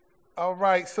All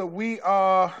right, so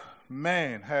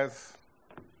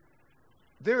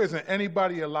there isn't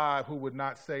anybody alive who would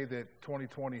not say that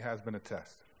 2020 has been a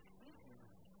test.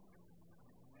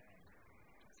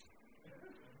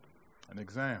 An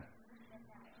exam,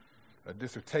 a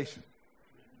dissertation.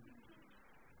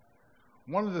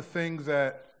 One of the things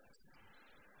that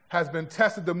has been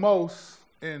tested the most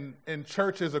in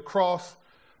churches across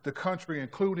the country,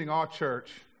 including our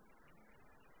church,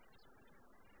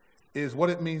 is what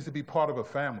it means to be part of a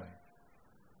family.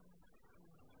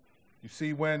 You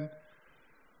see, when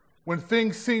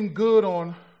things seemed good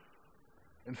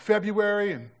in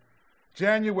February and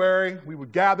January, we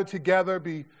would gather together,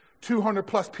 be 200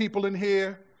 plus people in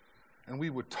here, and we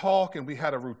would talk, and we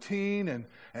had a routine,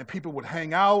 and people would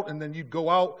hang out, and then you'd go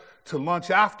out to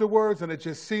lunch afterwards, and it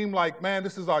just seemed like, man,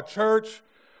 this is our church.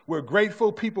 We're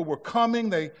grateful people were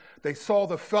coming. They saw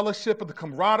the fellowship and the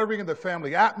camaraderie and the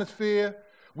family atmosphere.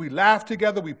 We laughed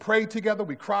together, we prayed together,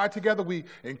 we cried together, we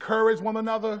encouraged one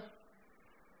another.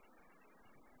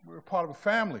 We're a part of a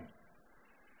family.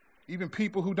 Even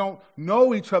people who don't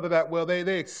know each other that well,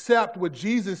 they accept what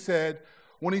Jesus said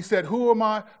when he said, who are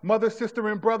my mother, sister,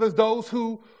 and brothers? Those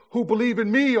who believe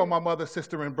in me are my mother,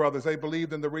 sister, and brothers. They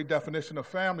believed in the redefinition of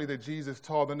family that Jesus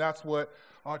taught, and that's what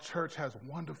our church has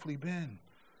wonderfully been,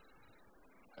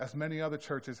 as many other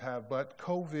churches have. But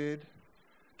COVID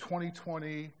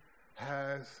 2020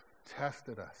 has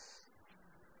tested us.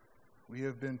 We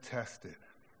have been tested.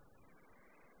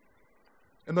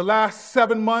 In the last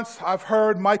 7 months,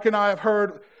 Mike and I have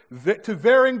heard to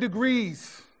varying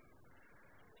degrees,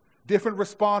 different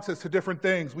responses to different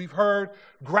things. We've heard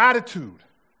gratitude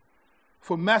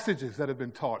for messages that have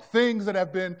been taught, things that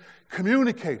have been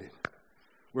communicated.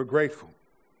 We're grateful.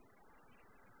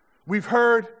 We've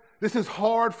heard, this is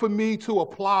hard for me to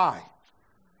apply.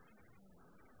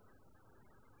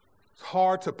 It's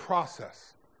hard to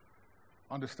process.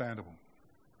 Understandable.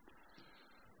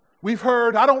 We've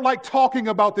heard, I don't like talking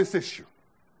about this issue.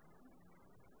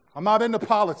 I'm not into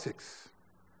politics.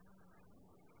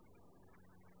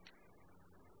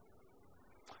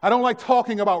 I don't like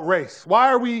talking about race. Why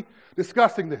are we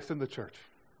discussing this in the church?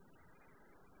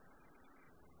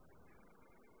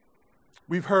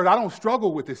 We've heard, I don't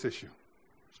struggle with this issue.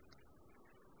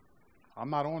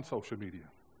 I'm not on social media.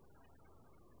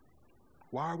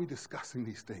 Why are we discussing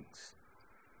these things?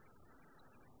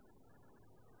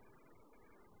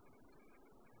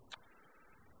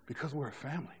 Because we're a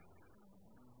family.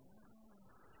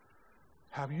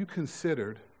 Have you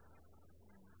considered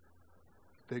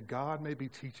that God may be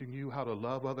teaching you how to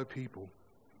love other people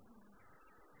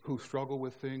who struggle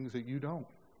with things that you don't?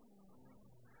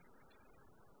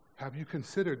 Have you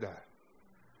considered that?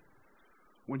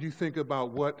 When you think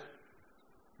about what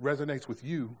resonates with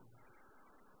you,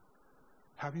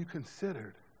 have you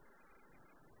considered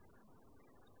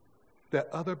that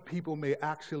other people may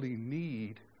actually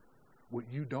need what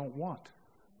you don't want?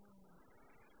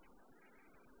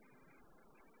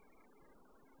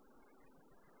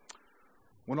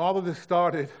 When all of this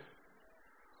started,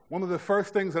 one of the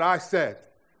first things that I said,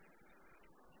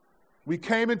 we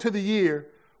came into the year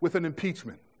with an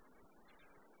impeachment.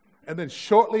 And then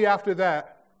shortly after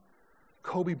that,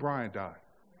 Kobe Bryant died.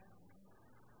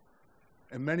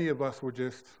 And many of us were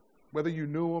just, whether you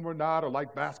knew him or not, or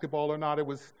liked basketball or not, it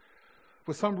was,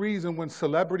 for some reason, when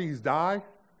celebrities die,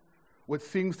 what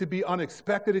seems to be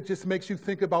unexpected, it just makes you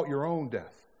think about your own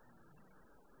death.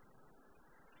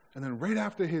 And then right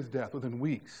after his death, within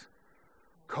weeks,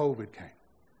 COVID came.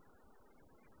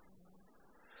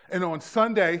 And on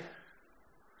Sunday,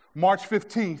 March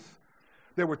 15th,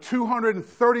 there were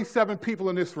 237 people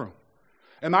in this room.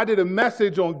 And I did a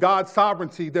message on God's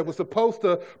sovereignty that was supposed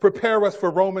to prepare us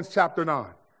for Romans chapter 9.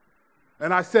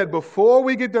 And I said, before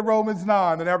we get to Romans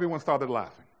 9, then everyone started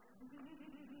laughing.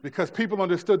 Because people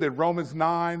understood that Romans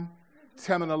 9,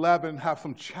 10, and 11 have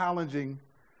some challenging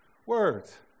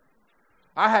words.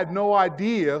 I had no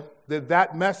idea that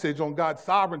that message on God's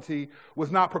sovereignty was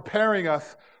not preparing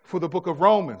us for the book of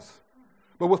Romans,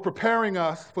 but was preparing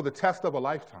us for the test of a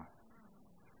lifetime.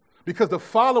 Because the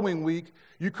following week,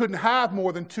 you couldn't have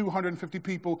more than 250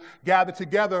 people gathered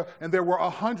together, and there were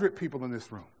 100 people in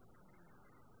this room.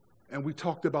 And we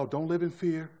talked about don't live in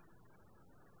fear,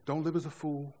 don't live as a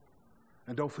fool,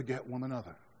 and don't forget one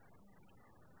another.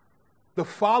 The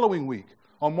following week,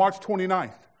 on March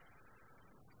 29th,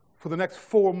 for the next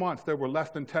 4 months, there were less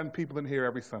than 10 people in here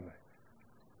every Sunday.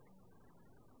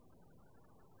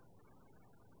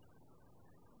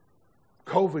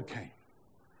 COVID came.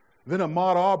 Then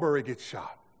Ahmaud Arbery gets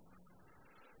shot.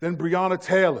 Then Breonna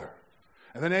Taylor.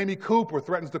 And then Amy Cooper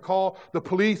threatens to call the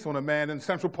police on a man in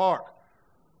Central Park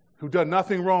who did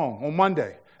nothing wrong on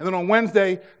Monday. And then on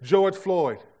Wednesday, George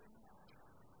Floyd.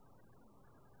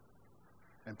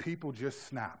 And people just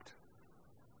snapped.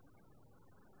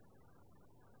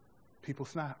 People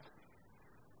snapped.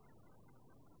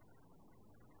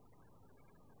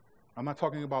 I'm not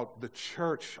talking about the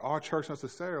church, our church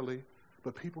necessarily,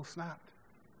 but people snapped.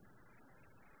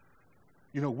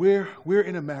 You know, we're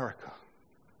in America,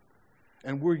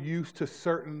 and we're used to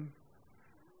certain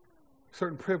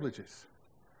privileges.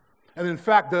 And in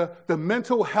fact, the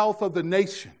mental health of the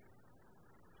nation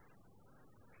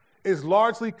is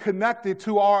largely connected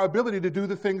to our ability to do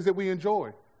the things that we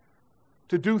enjoy,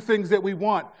 to do things that we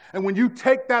want. And when you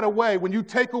take that away, when you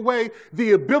take away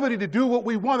the ability to do what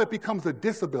we want, it becomes a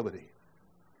disability.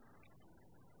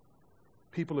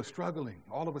 People are struggling.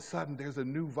 All of a sudden, there's a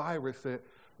new virus that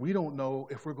we don't know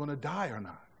if we're going to die or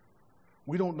not.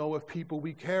 We don't know if people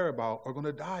we care about are going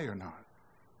to die or not.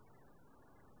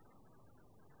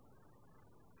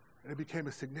 And it became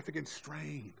a significant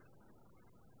strain.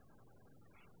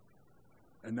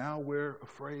 And now we're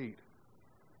afraid.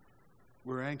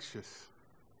 We're anxious.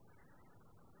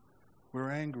 We're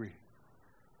angry.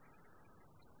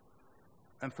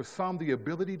 And for some, the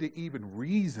ability to even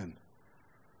reason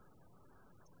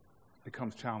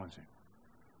becomes challenging.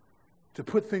 To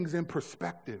put things in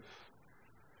perspective.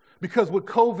 Because what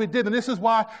COVID did, and this is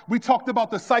why we talked about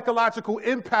the psychological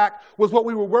impact, was what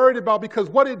we were worried about, because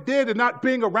what it did and not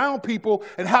being around people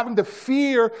and having the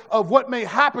fear of what may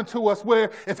happen to us, where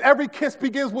if every kiss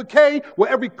begins with K,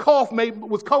 well, every cough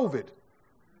was COVID.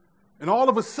 And all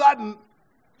of a sudden,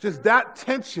 just that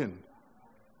tension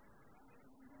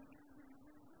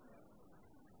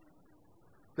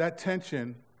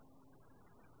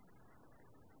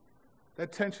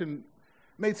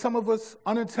made some of us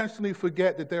unintentionally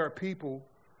forget that there are people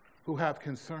who have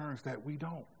concerns that we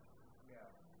don't.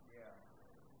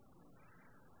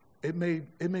 It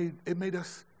made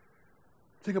us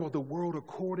think about the world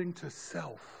according to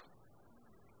self.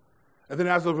 And then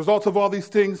as a result of all these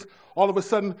things, all of a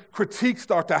sudden critiques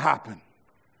start to happen.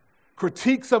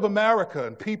 Critiques of America,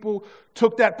 and people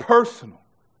took that personal.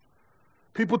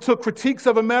 People took critiques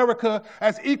of America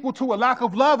as equal to a lack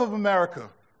of love of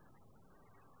America.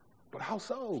 But how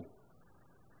so?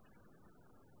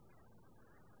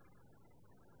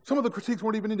 Some of the critiques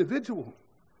weren't even individual.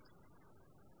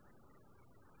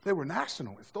 They were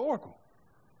national, historical.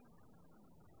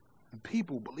 And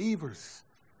people, believers,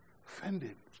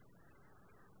 offended.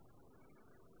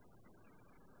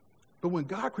 But when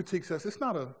God critiques us, it's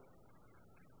not a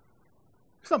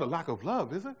lack of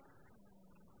love, is it?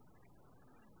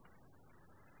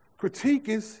 Critique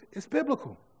is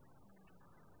biblical.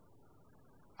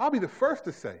 I'll be the first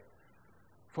to say,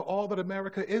 for all that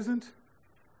America isn't,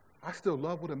 I still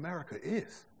love what America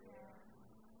is.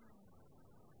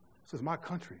 This is my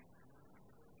country.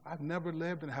 I've never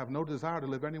lived and have no desire to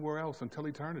live anywhere else until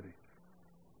eternity.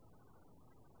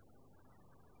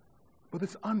 But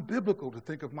it's unbiblical to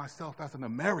think of myself as an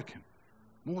American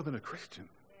more than a Christian.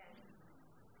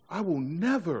 I will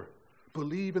never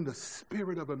believe in the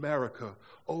spirit of America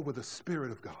over the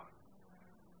spirit of God.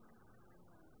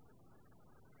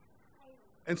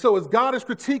 And so as God is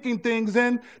critiquing things,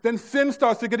 then sin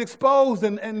starts to get exposed.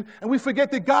 And we forget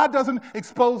that God doesn't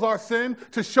expose our sin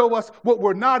to show us what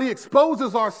we're not. He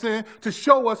exposes our sin to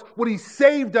show us what he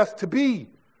saved us to be.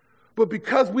 But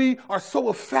because we are so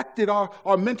affected,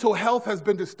 our mental health has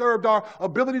been disturbed, our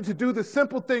ability to do the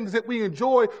simple things that we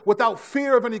enjoy without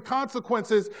fear of any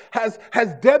consequences has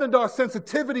deadened our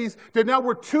sensitivities, that now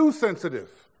we're too sensitive.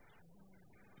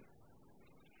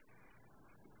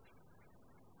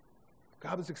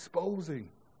 God is exposing,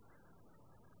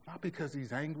 not because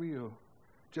he's angry or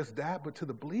just that, but to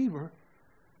the believer,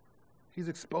 he's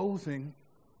exposing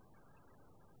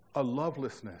a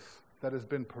lovelessness that has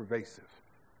been pervasive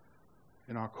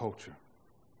in our culture.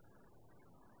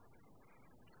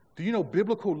 Do you know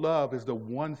biblical love is the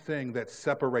one thing that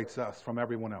separates us from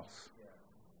everyone else?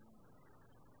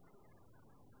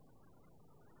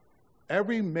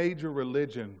 Every major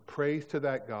religion prays to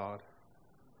that God,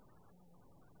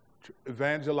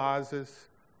 evangelizes.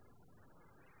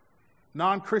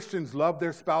 Non-Christians love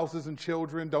their spouses and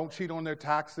children, don't cheat on their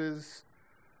taxes.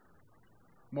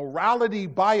 Morality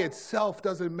by itself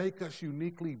doesn't make us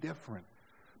uniquely different,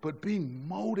 but being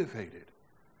motivated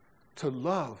to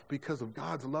love because of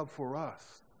God's love for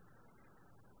us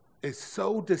is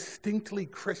so distinctly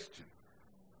Christian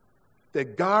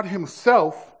that God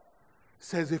himself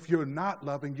says if you're not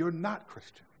loving, you're not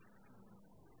Christian.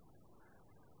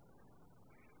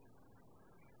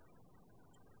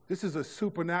 This is a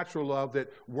supernatural love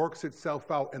that works itself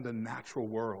out in the natural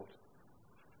world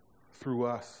through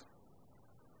us.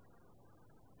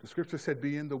 The scripture said,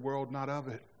 be in the world, not of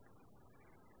it.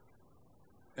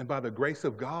 And by the grace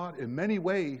of God, in many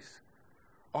ways,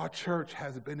 our church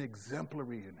has been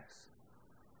exemplary in this.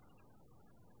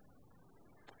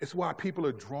 It's why people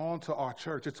are drawn to our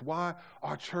church. It's why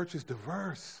our church is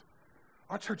diverse.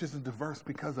 Our church isn't diverse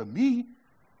because of me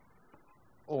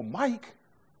or Mike.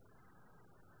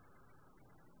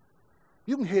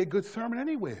 You can hear a good sermon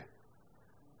anywhere,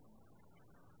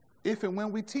 if and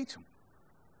when we teach them.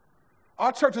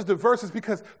 Our church is diverse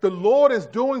because the Lord is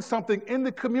doing something in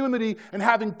the community and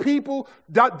having people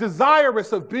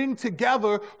desirous of being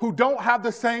together who don't have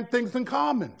the same things in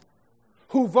common,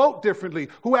 who vote differently,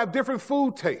 who have different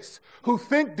food tastes, who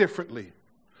think differently,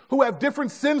 who have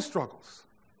different sin struggles,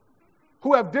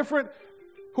 who have different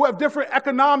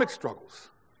economic struggles,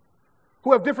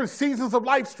 who have different seasons of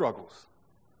life struggles.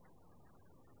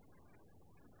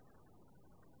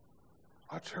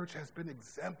 Our church has been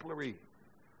exemplary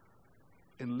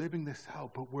in living this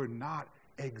out, but we're not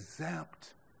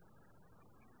exempt.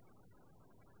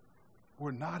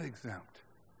 We're not exempt.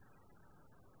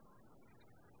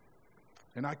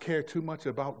 And I care too much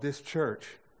about this church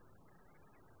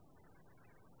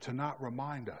to not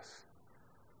remind us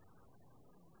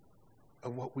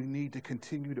of what we need to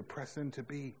continue to press in to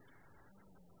be.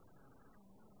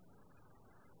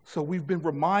 So we've been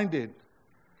reminded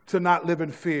to not live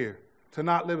in fear, to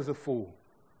not live as a fool,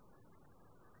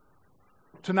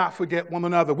 to not forget one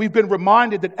another. We've been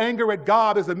reminded that anger at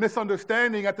God is a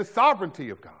misunderstanding at the sovereignty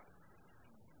of God.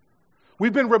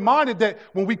 We've been reminded that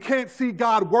when we can't see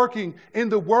God working in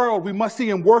the world, we must see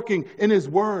him working in his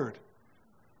word.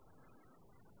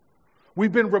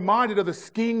 We've been reminded of the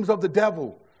schemes of the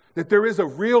devil, that there is a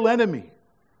real enemy,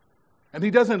 and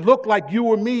he doesn't look like you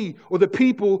or me or the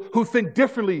people who think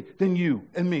differently than you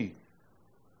and me.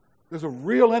 There's a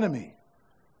real enemy,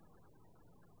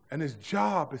 and his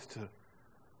job is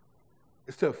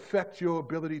to affect your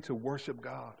ability to worship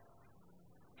God.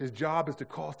 His job is to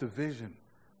cause division.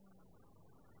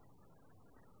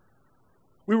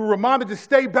 We were reminded to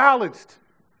stay balanced,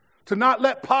 to not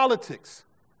let politics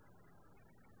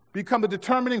become the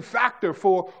determining factor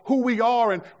for who we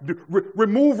are, and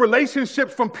remove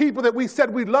relationships from people that we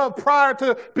said we loved prior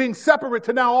to being separate,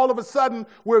 to now all of a sudden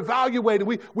we're evaluated.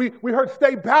 We heard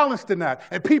stay balanced in that.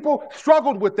 And people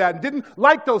struggled with that and didn't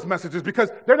like those messages because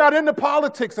they're not into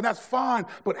politics, and that's fine.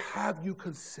 But have you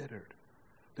considered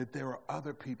that there are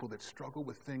other people that struggle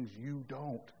with things you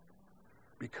don't?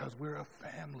 Because we're a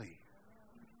family.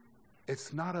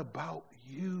 It's not about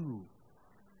you.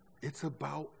 It's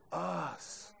about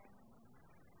us.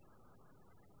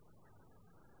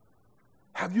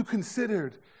 Have you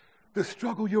considered the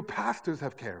struggle your pastors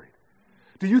have carried?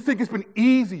 Do you think it's been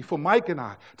easy for Mike and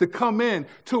I to come in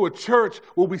to a church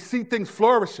where we see things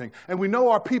flourishing and we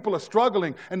know our people are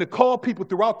struggling, and to call people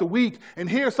throughout the week and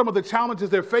hear some of the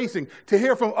challenges they're facing, to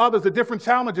hear from others the different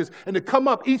challenges, and to come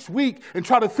up each week and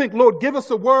try to think, Lord, give us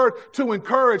a word to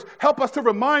encourage, help us to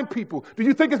remind people? Do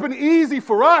you think it's been easy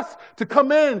for us to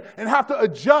come in and have to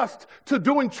adjust to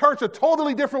doing church a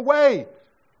totally different way?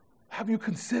 Have you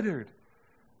considered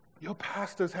your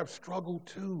pastors have struggled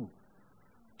too?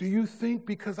 Do you think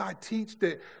because I teach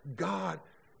that God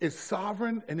is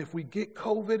sovereign, and if we get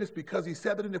COVID, it's because he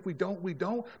said it, and if we don't, we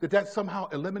don't, that somehow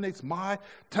eliminates my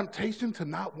temptation to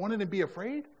not want it and be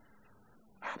afraid?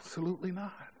 Absolutely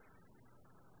not.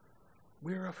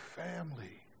 We're a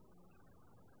family.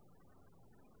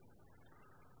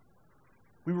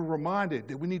 We were reminded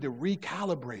that we need to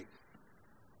recalibrate.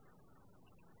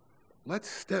 Let's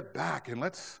step back and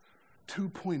let's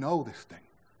 2.0 this thing.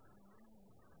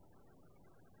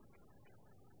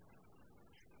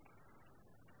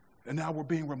 And now we're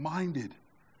being reminded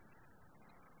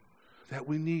that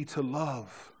we need to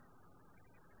love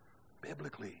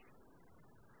biblically.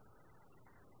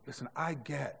 Listen, I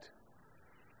get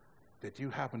that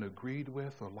you haven't agreed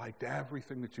with or liked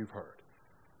everything that you've heard.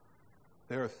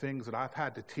 There are things that I've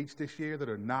had to teach this year that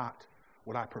are not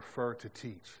what I prefer to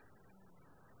teach.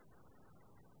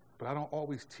 But I don't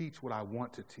always teach what I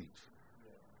want to teach.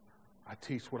 I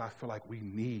teach what I feel like we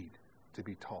need to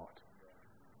be taught.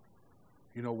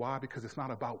 You know why? Because it's not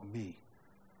about me.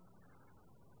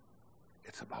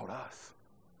 It's about us.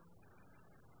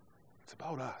 It's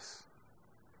about us.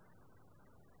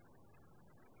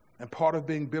 And part of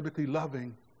being biblically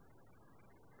loving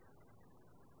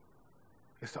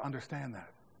is to understand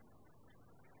that.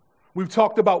 We've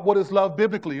talked about what is love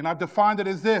biblically, and I've defined it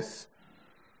as this.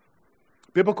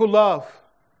 Biblical love,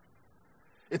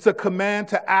 it's a command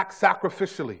to act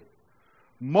sacrificially,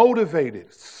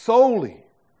 motivated solely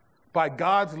by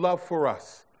God's love for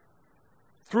us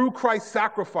through Christ's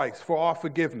sacrifice for our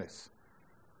forgiveness.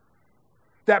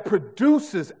 that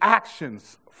produces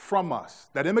actions from us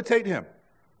that imitate him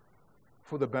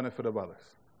for the benefit of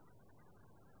others.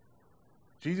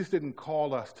 Jesus didn't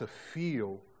call us to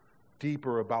feel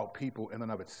deeper about people in and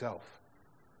of itself.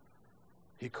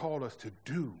 He called us to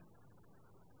do,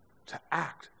 to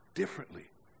act differently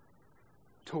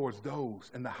towards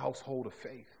those in the household of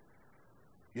faith.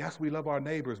 Yes, we love our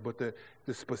neighbors, but the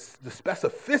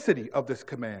specificity of this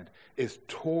command is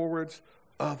towards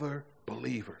other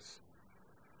believers.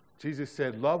 Jesus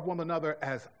said, love one another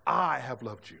as I have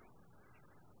loved you.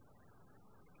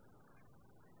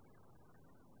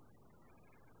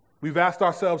 We've asked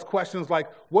ourselves questions like,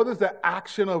 what is the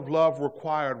action of love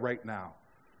required right now?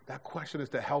 That question is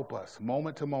to help us,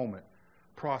 moment to moment,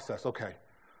 process, okay,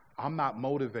 I'm not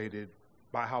motivated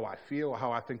by how I feel or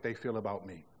how I think they feel about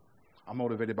me. I'm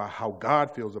motivated by how God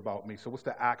feels about me. So what's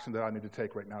the action that I need to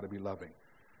take right now to be loving?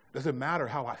 It doesn't matter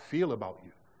how I feel about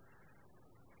you.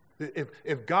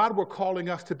 If God were calling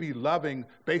us to be loving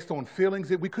based on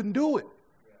feelings, we couldn't do it.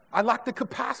 I lack the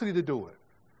capacity to do it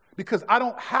because I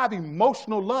don't have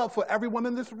emotional love for everyone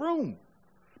in this room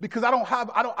because I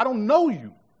don't know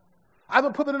you. I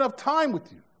haven't put in enough time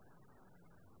with you.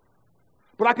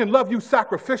 But I can love you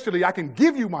sacrificially. I can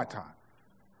give you my time.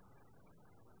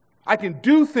 I can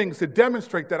do things to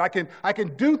demonstrate that. I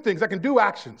can do things. I can do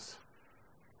actions.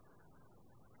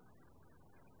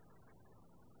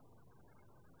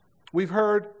 We've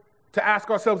heard to ask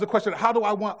ourselves the question, how do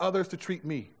I want others to treat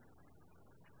me?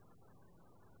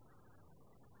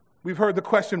 We've heard the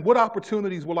question, what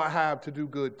opportunities will I have to do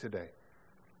good today?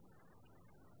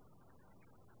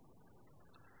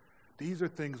 These are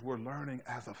things we're learning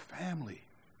as a family.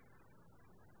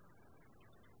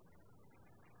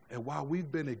 And while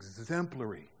we've been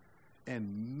exemplary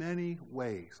in many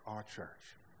ways, our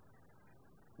church,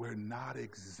 we're not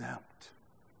exempt.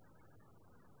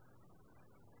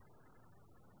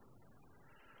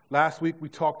 Last week we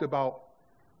talked about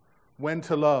when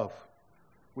to love,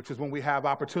 which is when we have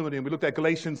opportunity. And we looked at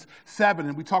Galatians 7,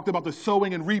 and we talked about the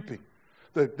sowing and reaping,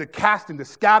 the casting, the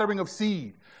scattering of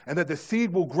seed, and that the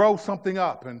seed will grow something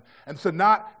up. And so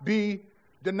not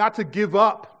to give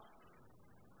up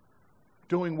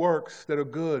doing works that are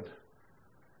good,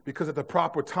 because at the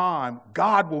proper time,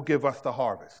 God will give us the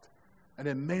harvest. And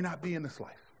it may not be in this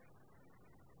life.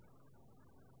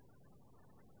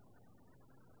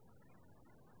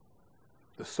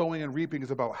 The sowing and reaping is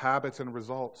about habits and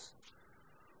results.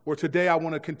 Well, today I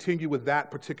want to continue with that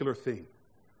particular theme.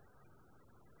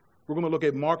 We're going to look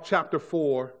at Mark chapter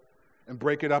 4 and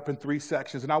break it up in 3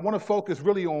 sections. And I want to focus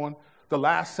really on the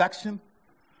last section.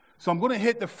 So I'm going to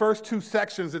hit the first 2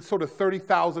 sections at sort of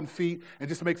 30,000 feet and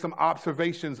just make some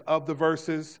observations of the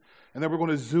verses. And then we're going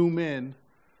to zoom in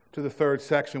to the 3rd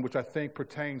section, which I think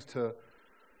pertains to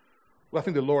what I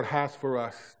think the Lord has for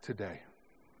us today.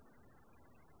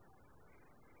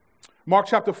 Mark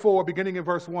chapter 4, beginning in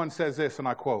verse 1, says this, and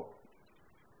I quote.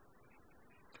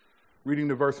 Reading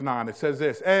to verse 9, it says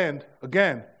this, and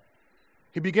again,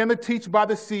 he began to teach by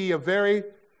the sea, and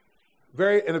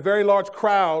a very large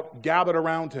crowd gathered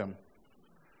around him.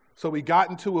 So he got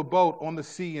into a boat on the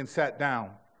sea and sat down,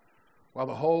 while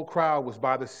the whole crowd was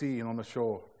by the sea and on the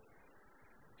shore.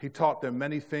 He taught them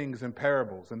many things in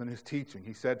parables, and in his teaching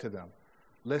he said to them,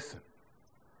 listen,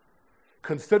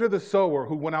 consider the sower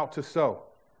who went out to sow.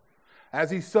 As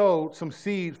he sowed, some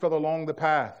seed fell along the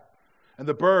path, and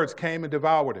the birds came and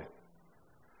devoured it.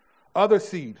 Other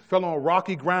seed fell on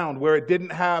rocky ground where it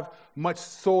didn't have much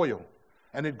soil,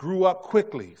 and it grew up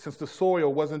quickly since the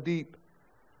soil wasn't deep.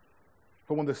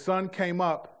 But when the sun came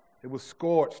up, it was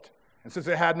scorched, and since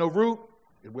it had no root,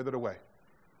 it withered away.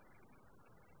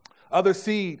 Other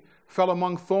seed fell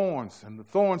among thorns, and the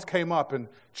thorns came up and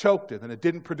choked it, and it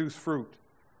didn't produce fruit.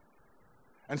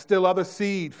 And still other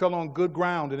seed fell on good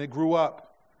ground, and it grew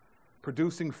up,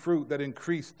 producing fruit that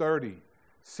increased 30,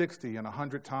 60, and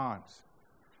 100 times.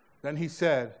 Then he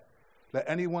said, let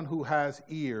anyone who has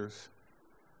ears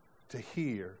to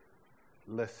hear,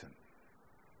 listen.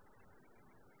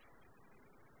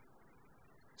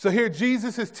 So here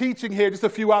Jesus is teaching here, just a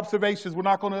few observations. We're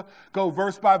not going to go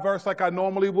verse by verse like I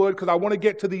normally would, because I want to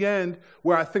get to the end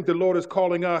where I think the Lord is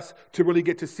calling us to really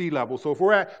get to sea level. So if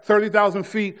we're at 30,000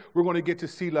 feet, we're going to get to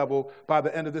sea level by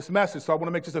the end of this message. So I want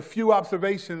to make just a few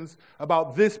observations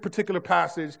about this particular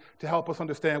passage to help us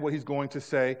understand what he's going to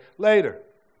say later.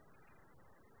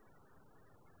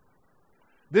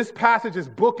 This passage is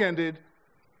bookended,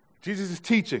 Jesus'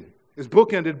 teaching is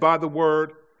bookended by the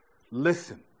word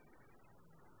listen.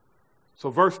 So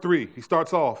verse 3, he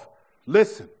starts off,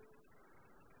 listen.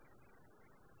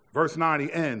 Verse 9,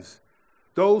 he ends,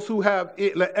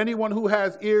 let anyone who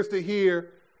has ears to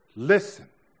hear, listen.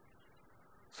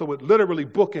 So it literally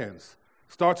bookends.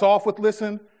 Starts off with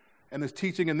listen, and his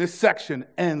teaching in this section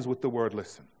ends with the word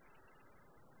listen.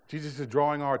 Jesus is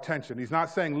drawing our attention. He's not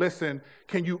saying, listen,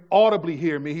 can you audibly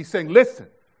hear me? He's saying, listen,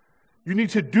 you need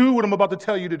to do what I'm about to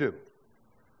tell you to do.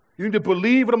 You need to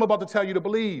believe what I'm about to tell you to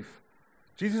believe.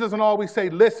 Jesus doesn't always say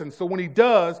listen, so when he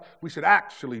does, we should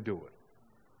actually do it.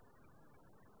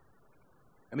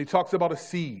 And he talks about a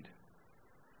seed.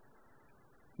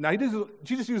 Now,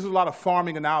 Jesus uses a lot of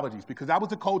farming analogies because that was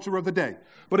the culture of the day.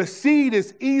 But a seed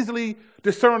is easily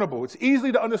discernible. It's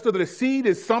easily to understand that a seed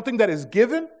is something that is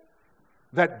given,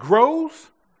 that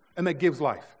grows, and that gives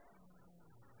life.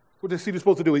 What the seed is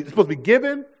supposed to do, it's supposed to be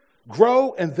given,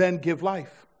 grow, and then give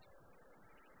life.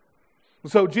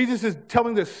 So Jesus is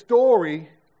telling the story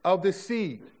of this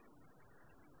seed.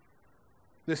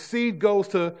 The seed goes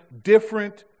to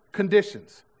different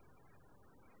conditions.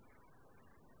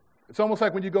 It's almost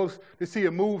like when you go to see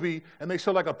a movie and they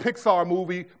show like a Pixar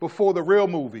movie before the real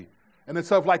movie. And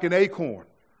it's of like an acorn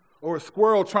or a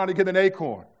squirrel trying to get an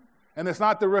acorn. And it's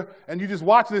not and you just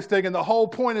watch this thing and the whole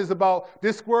point is about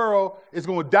this squirrel is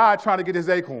going to die trying to get his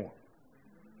acorn.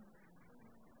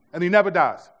 And he never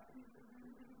dies.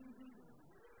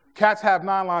 Cats have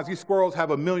 9 lives. These squirrels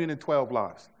have 1,012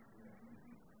 lives.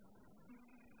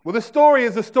 Well, the story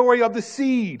is the story of the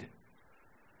seed.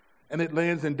 And it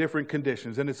lands in different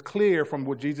conditions. And it's clear from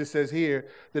what Jesus says here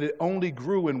that it only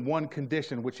grew in one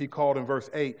condition, which he called in verse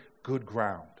 8, good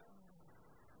ground.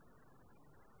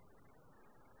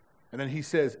 And then he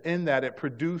says in that it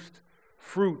produced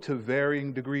fruit to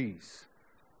varying degrees.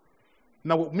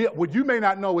 Now, what you may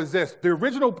not know is this. The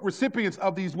original recipients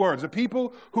of these words, the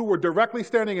people who were directly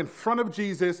standing in front of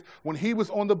Jesus when he was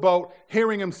on the boat,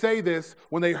 hearing him say this,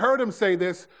 when they heard him say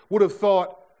this, would have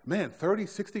thought, man, 30,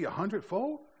 60,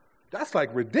 100-fold? That's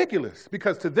like ridiculous.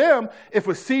 Because to them, if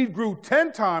a seed grew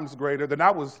 10 times greater, then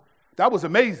that was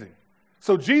amazing.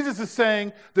 So Jesus is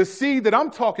saying the seed that I'm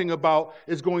talking about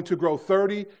is going to grow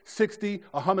 30, 60,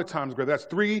 100 times greater. That's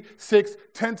 3, 6,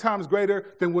 10 times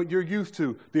greater than what you're used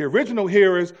to. The original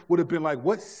hearers would have been like,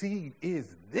 what seed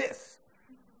is this?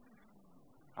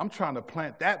 I'm trying to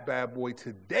plant that bad boy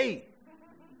today.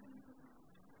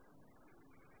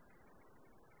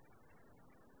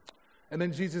 And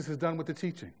then Jesus is done with the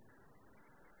teaching.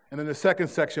 And in the second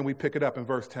section, we pick it up in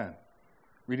verse 10,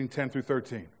 reading 10 through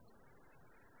 13.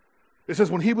 It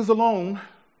says, when he was alone,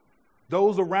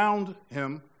 those around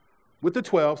him with the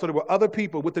 12, so there were other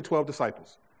people with the 12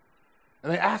 disciples,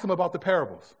 and they asked him about the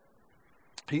parables.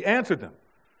 He answered them,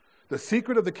 the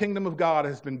secret of the kingdom of God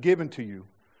has been given to you,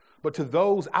 but to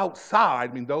those outside,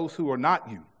 I mean those who are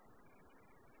not you,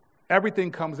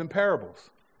 everything comes in parables,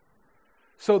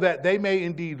 so that they may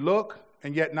indeed look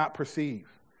and yet not perceive.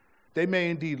 They may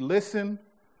indeed listen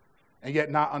and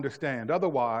yet not understand.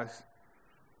 Otherwise,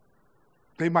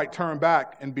 they might turn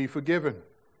back and be forgiven.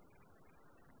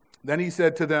 Then he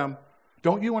said to them,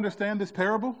 don't you understand this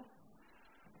parable?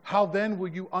 How then will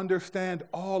you understand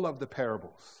all of the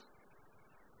parables?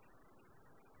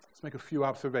 Let's make a few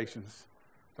observations.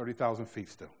 30,000 feet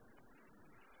still.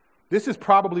 This is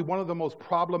probably one of the most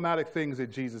problematic things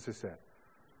that Jesus has said.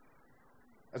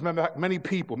 As a matter of fact, many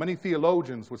people, many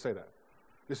theologians would say that.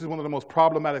 This is one of the most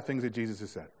problematic things that Jesus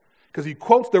has said. Because he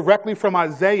quotes directly from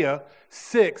Isaiah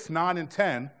 6, 9, and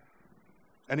 10.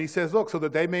 And he says, look, so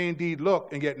that they may indeed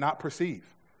look and yet not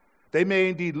perceive. They may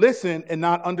indeed listen and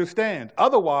not understand.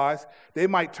 Otherwise, they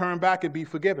might turn back and be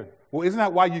forgiven. Well, isn't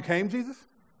that why you came, Jesus?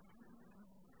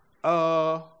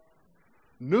 Newsflash.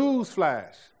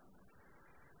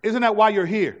 Isn't that why you're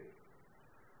here?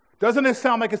 Doesn't it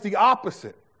sound like it's the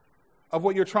opposite of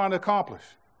what you're trying to accomplish?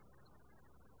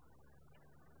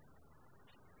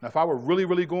 Now, if I were really,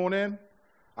 really going in,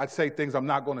 I'd say things I'm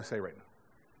not going to say right now.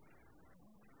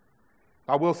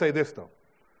 I will say this, though.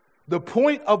 The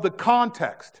point of the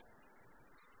context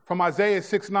from Isaiah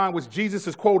 6:9, which Jesus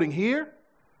is quoting here,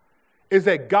 is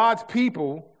that God's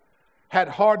people had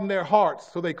hardened their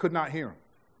hearts so they could not hear him.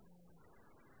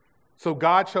 So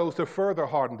God chose to further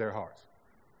harden their hearts.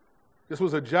 This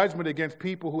was a judgment against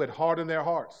people who had hardened their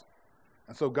hearts.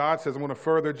 And so God says, I'm going to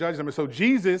further judge them. And so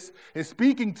Jesus is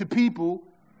speaking to people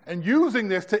and using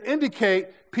this to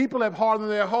indicate people have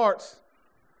hardened their hearts.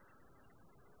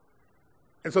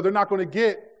 And so they're not going to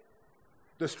get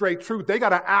the straight truth. They got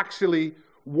to actually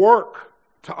work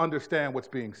to understand what's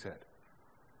being said.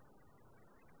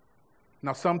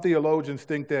 Now, some theologians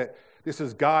think that this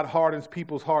is God hardens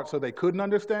people's hearts so they couldn't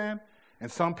understand.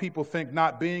 And some people think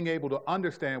not being able to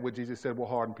understand what Jesus said will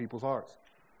harden people's hearts.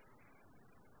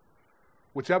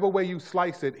 Whichever way you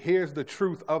slice it, here's the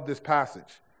truth of this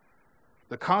passage.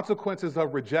 The consequences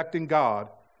of rejecting God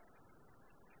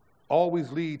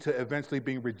always lead to eventually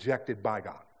being rejected by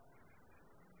God.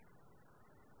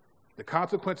 The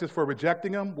consequences for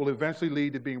rejecting him will eventually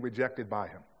lead to being rejected by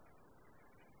him.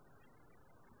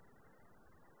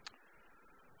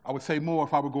 I would say more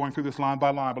if I were going through this line by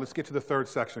line, but let's get to the third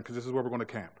section because this is where we're going to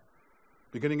camp.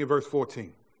 Beginning in verse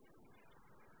 14.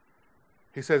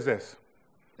 He says this,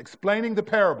 explaining the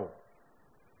parable.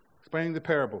 Explaining the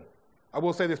parable. I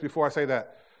will say this before I say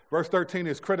that. Verse 13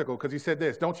 is critical because he said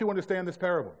this, don't you understand this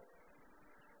parable?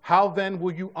 How then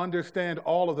will you understand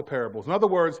all of the parables? In other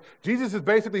words, Jesus is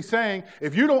basically saying,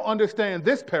 if you don't understand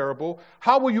this parable,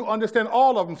 how will you understand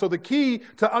all of them? So the key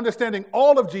to understanding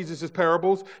all of Jesus'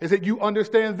 parables is that you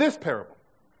understand this parable.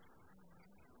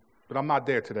 But I'm not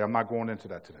there today. I'm not going into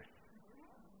that today.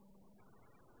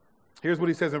 Here's what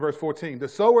he says in verse 14. The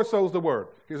sower sows the word.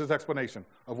 Here's his explanation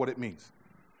of what it means.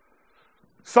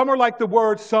 Some are like the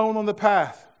word sown on the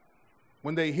path.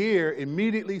 When they hear,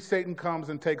 immediately Satan comes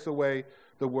and takes away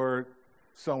the word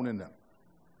sown in them.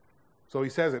 So he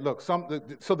says it. Look, so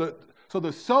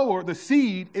the sower, the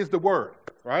seed is the word,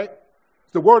 right?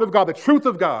 It's the word of God, the truth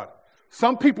of God.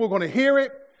 Some people are going to hear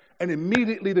it, and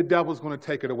immediately the devil's going to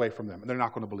take it away from them, and they're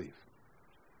not going to believe.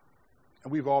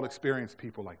 And we've all experienced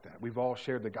people like that. We've all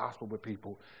shared the gospel with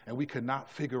people, and we could not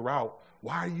figure out,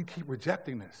 why do you keep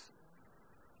rejecting this?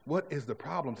 What is the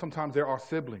problem? Sometimes they're our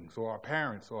siblings or our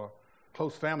parents or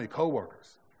close family,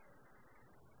 co-workers.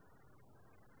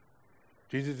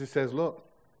 Jesus just says, look,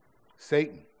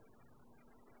 Satan,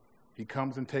 he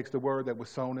comes and takes the word that was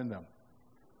sown in them.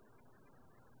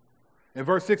 In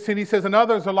verse 16, he says, and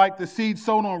others are like the seed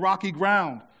sown on rocky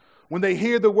ground. When they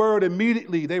hear the word,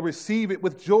 immediately they receive it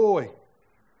with joy.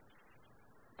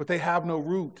 But they have no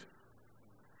root.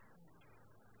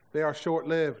 They are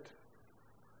short-lived.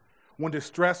 When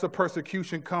distress or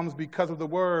persecution comes because of the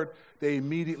word, they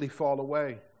immediately fall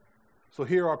away. So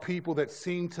here are people that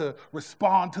seem to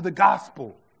respond to the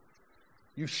gospel.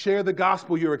 You share the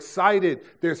gospel, you're excited,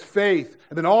 there's faith,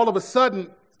 and then all of a sudden,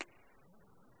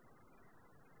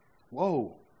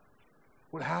 whoa,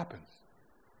 what happens?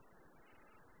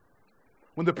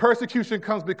 When the persecution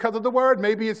comes because of the word,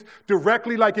 maybe it's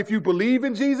directly like if you believe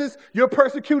in Jesus, you're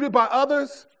persecuted by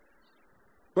others.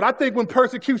 But I think when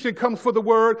persecution comes for the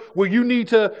word, where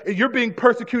you're being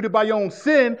persecuted by your own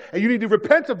sin, and you need to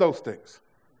repent of those things.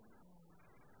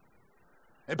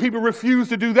 And people refuse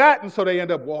to do that, and so they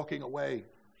end up walking away.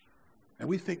 And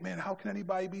we think, man, how can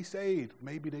anybody be saved?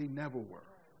 Maybe they never were.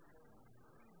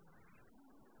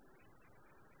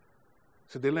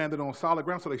 So they landed on solid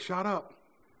ground, so they shot up.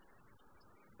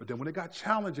 But then when it got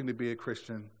challenging to be a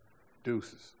Christian,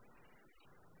 deuces.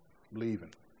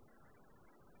 Leaving.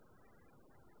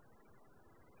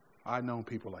 I've known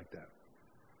people like that.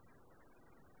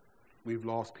 We've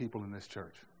lost people in this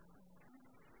church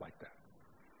like that.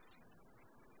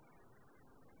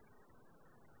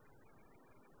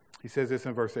 He says this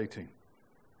in verse 18.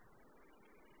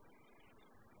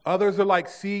 Others are like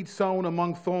seed sown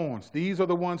among thorns. These are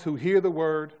the ones who hear the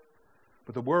word,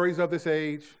 but the worries of this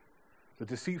age, the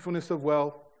deceitfulness of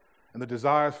wealth, and the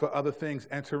desires for other things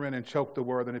enter in and choke the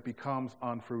word, and it becomes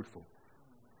unfruitful.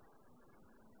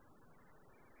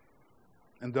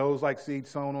 And those like seed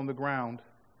sown on the ground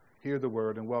hear the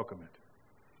word and welcome it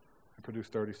and produce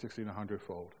 30, 60, and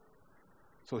 100-fold.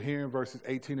 So here in verses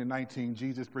 18 and 19,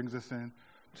 Jesus brings us in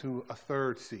to a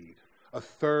third seed, a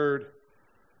third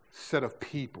set of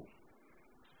people.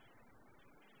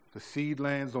 The seed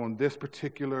lands on this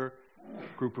particular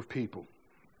group of people.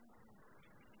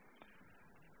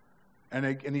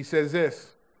 And he says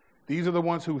this, these are the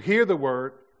ones who hear the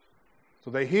word, so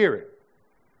they hear it.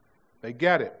 They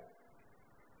get it.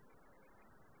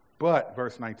 But,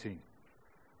 verse 19,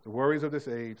 the worries of this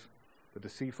age, the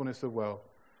deceitfulness of wealth,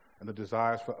 and the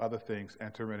desires for other things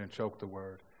enter in and choke the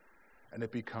word, and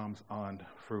it becomes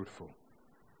unfruitful.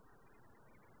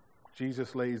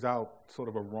 Jesus lays out sort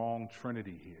of a wrong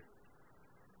trinity here.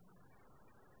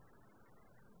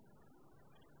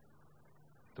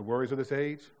 The worries of this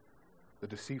age, the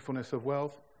deceitfulness of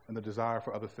wealth, and the desire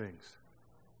for other things.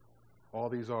 All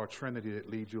these are a trinity that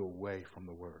leads you away from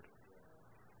the word.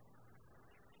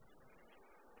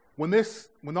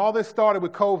 When all this started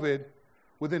with COVID,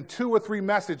 within 2 or 3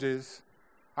 messages,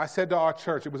 I said to our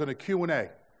church, it was in a Q&A,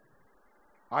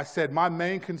 I said, my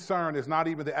main concern is not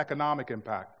even the economic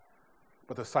impact,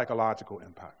 but the psychological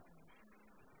impact.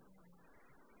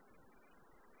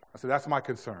 I said, that's my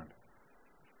concern.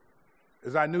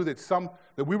 Is I knew that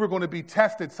we were going to be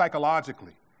tested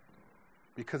psychologically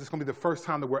because it's going to be the first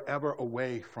time that we're ever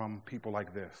away from people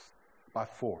like this by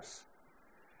force.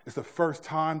 It's the first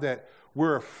time that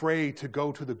we're afraid to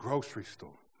go to the grocery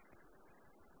store.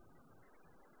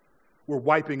 we're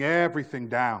wiping everything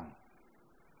down.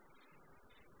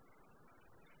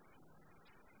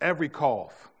 Every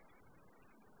cough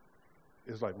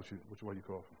is like, which way you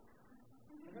coughing?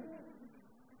 I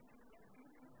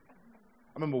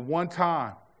remember one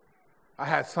time I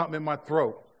had something in my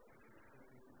throat,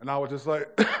 and I was just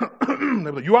like, they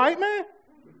were like, you all right, man?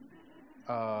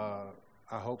 I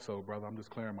hope so, brother. I'm just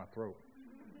clearing my throat.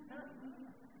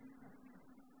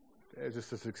 There's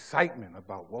just this excitement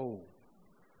about, whoa.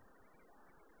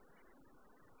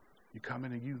 You come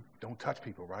in and you don't touch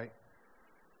people, right?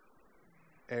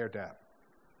 Air dap.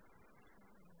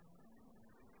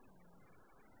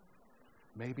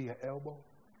 Maybe an elbow.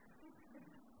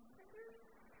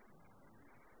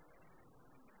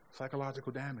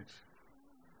 Psychological damage.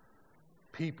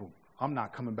 People, I'm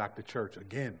not coming back to church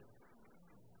again.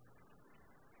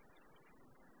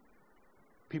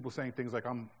 People saying things like,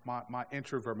 my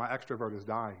extrovert is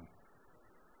dying.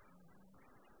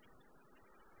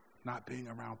 Not being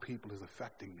around people is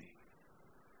affecting me.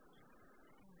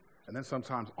 And then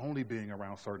sometimes only being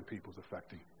around certain people is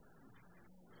affecting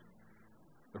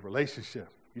the relationship.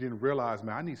 You didn't realize,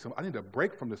 man, I need a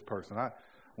break from this person.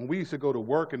 When we used to go to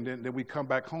work and then we come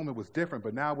back home, it was different.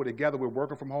 But now we're together, we're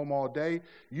working from home all day.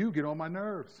 You get on my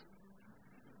nerves.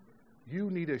 You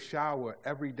need a shower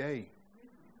every day.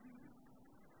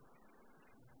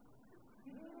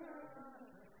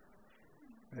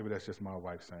 Maybe that's just my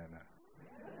wife saying that.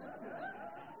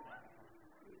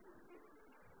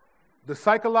 The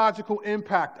psychological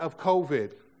impact of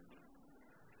COVID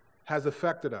has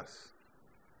affected us.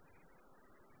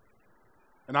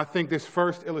 And I think this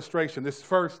first illustration, this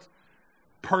first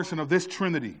person of this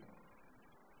Trinity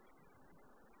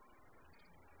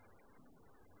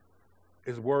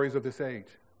is worries of this age.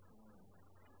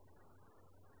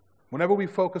 Whenever we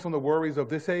focus on the worries of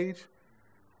this age,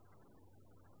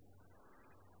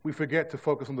 we forget to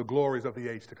focus on the glories of the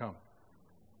age to come.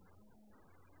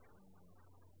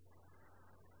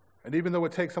 And even though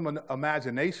it takes some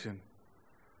imagination,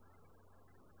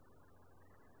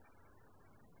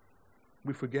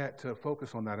 we forget to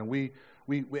focus on that. And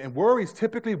and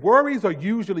worries are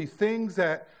usually things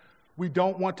that we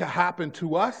don't want to happen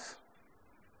to us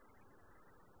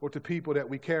or to people that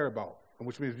we care about.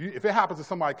 Which means if it happens to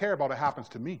somebody I care about, it happens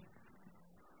to me.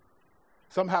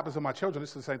 Something happens to my children,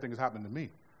 it's the same thing that's happening to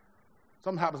me.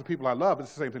 Something happens to people I love,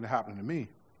 it's the same thing that's happening to me.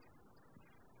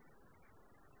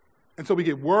 And so we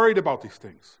get worried about these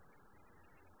things.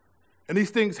 And these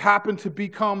things happen to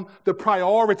become the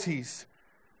priorities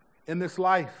in this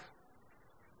life.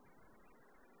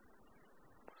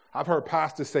 I've heard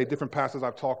pastors say, different pastors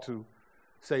I've talked to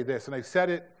say this, and they've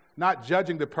said it not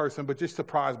judging the person, but just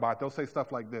surprised by it. They'll say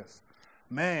stuff like this.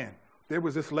 Man, there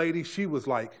was this lady, she was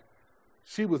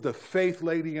the faith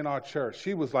lady in our church.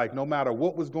 She was like, no matter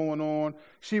what was going on,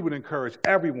 she would encourage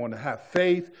everyone to have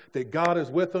faith that God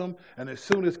is with them. And as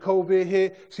soon as COVID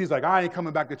hit, she's like, I ain't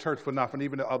coming back to church for nothing,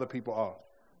 even though other people are.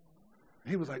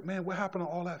 He was like, man, what happened to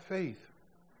all that faith?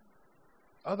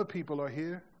 Other people are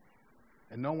here,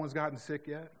 and no one's gotten sick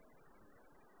yet.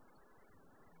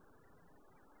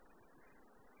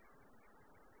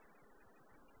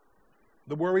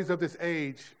 The worries of this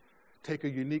age take a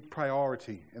unique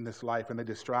priority in this life, and they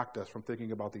distract us from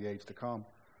thinking about the age to come.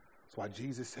 That's why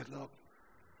Jesus said, look,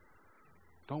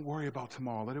 don't worry about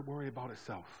tomorrow. Let it worry about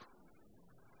itself.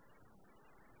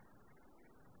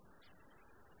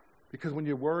 Because when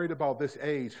you're worried about this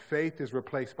age, faith is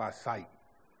replaced by sight.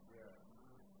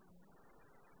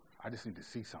 I just need to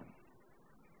see something.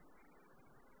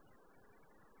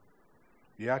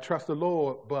 Yeah, I trust the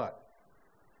Lord, but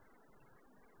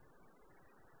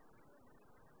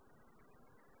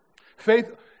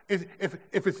faith is,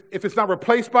 if it's not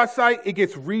replaced by sight, it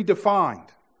gets redefined.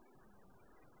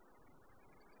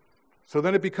 So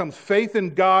then it becomes faith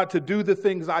in God to do the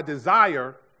things I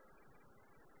desire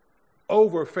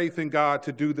over faith in God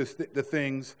to do the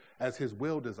things as His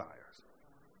will desires.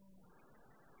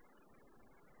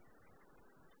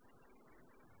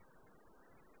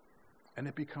 And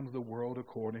it becomes the world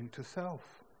according to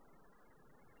self.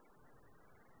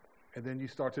 And then you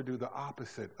start to do the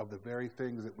opposite of the very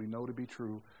things that we know to be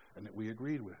true and that we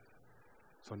agreed with.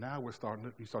 So now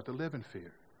you start to live in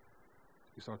fear.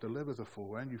 You start to live as a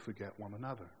fool, and you forget one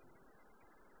another.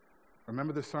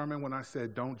 Remember the sermon when I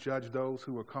said, don't judge those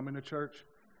who are coming to church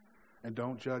and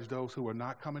don't judge those who are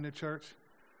not coming to church?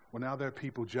 Well, now there are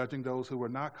people judging those who are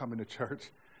not coming to church,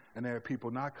 and there are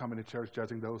people not coming to church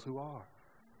judging those who are.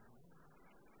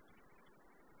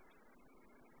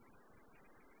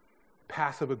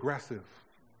 Passive-aggressive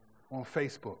on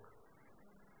Facebook.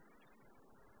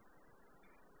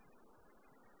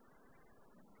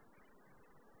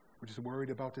 We're just worried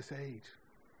about this age.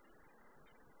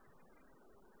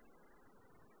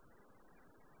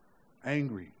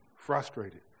 Angry,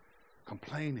 frustrated,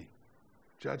 complaining,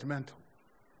 judgmental.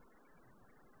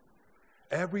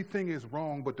 Everything is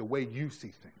wrong but the way you see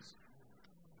things.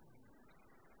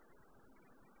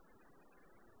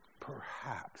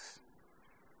 Perhaps,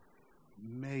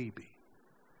 maybe,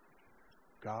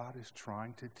 God is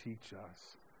trying to teach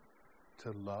us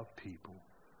to love people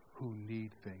who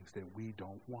need things that we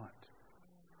don't want,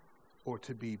 or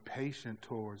to be patient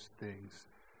towards things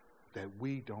that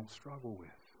we don't struggle with.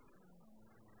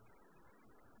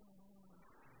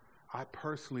 I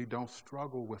personally don't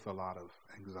struggle with a lot of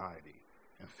anxiety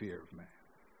and fear of man,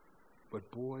 but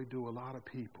boy, do a lot of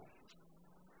people.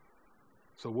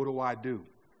 So what do?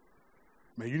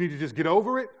 Man, you need to just get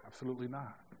over it? Absolutely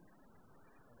not.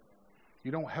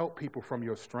 You don't help people from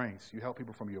your strengths. You help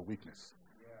people from your weakness.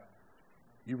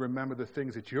 You remember the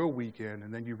things that you're weak in,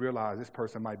 and then you realize this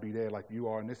person might be there like you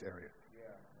are in this area.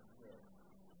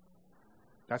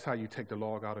 That's how you take the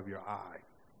log out of your eye.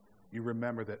 You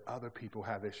remember that other people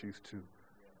have issues too.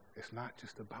 It's not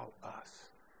just about us.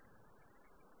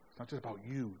 It's not just about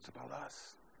you. It's about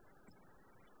us.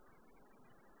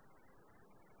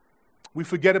 We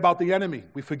forget about the enemy.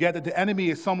 We forget that the enemy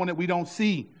is someone that we don't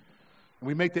see. And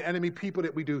we make the enemy people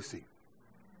that we do see.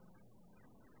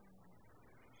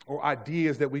 Or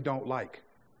ideas that we don't like.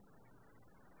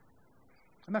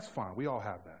 And that's fine. We all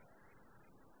have that.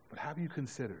 But have you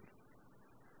considered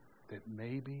that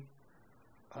maybe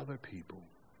other people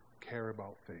care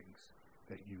about things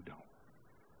that you don't?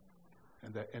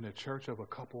 And that in a church of a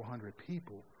couple hundred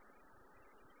people,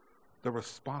 the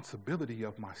responsibility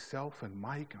of myself and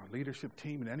Mike, our leadership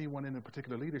team, and anyone in a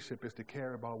particular leadership is to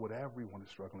care about what everyone is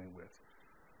struggling with,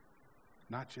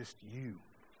 not just you.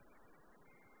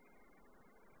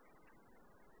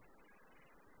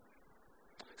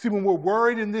 See, when we're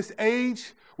worried in this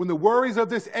age, when the worries of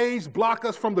this age block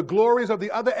us from the glories of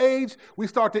the other age, we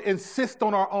start to insist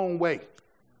on our own way.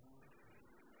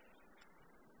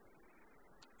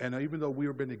 And even though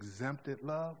we've been exempted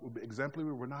love,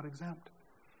 exemplary, we're not exempt.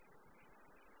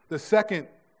 The second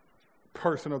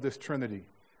person of this Trinity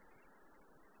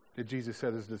that Jesus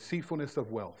said is the deceitfulness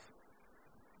of wealth.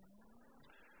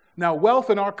 Now,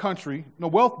 wealth in our country,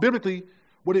 wealth biblically,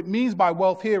 what it means by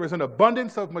wealth here is an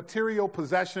abundance of material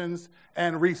possessions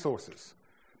and resources.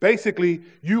 Basically,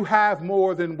 you have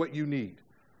more than what you need.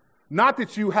 Not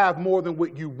that you have more than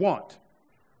what you want.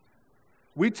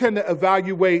 We tend to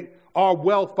evaluate our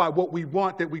wealth by what we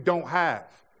want that we don't have.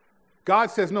 God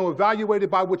says, no, evaluate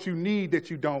it by what you need that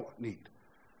you don't need.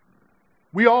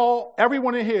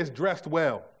 Everyone in here is dressed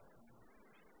well.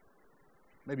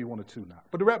 Maybe one or two not.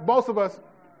 But most of us,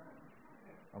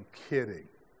 I'm kidding.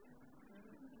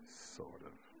 Sort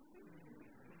of.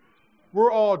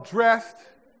 We're all dressed,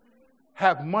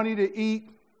 have money to eat,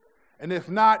 and if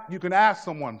not, you can ask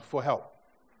someone for help.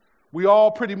 We all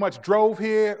pretty much drove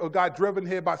here or got driven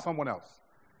here by someone else.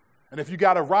 And if you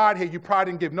got a ride here, you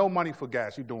probably didn't give no money for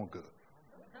gas. You're doing good.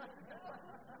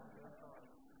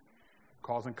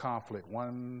 Causing conflict,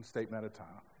 one statement at a time.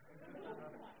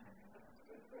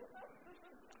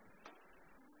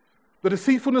 The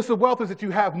deceitfulness of wealth is that you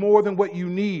have more than what you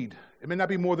need. It may not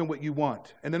be more than what you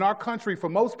want. And in our country, for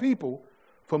most people,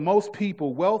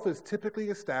 wealth is typically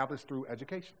established through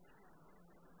education.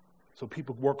 So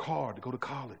people work hard to go to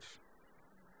college.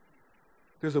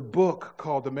 There's a book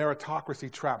called The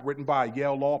Meritocracy Trap written by a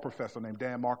Yale law professor named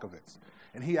Dan Markovitz.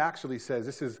 And he actually says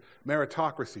this is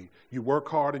meritocracy. You work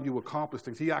hard and you accomplish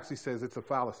things. He actually says it's a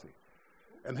fallacy.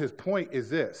 And his point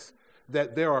is this,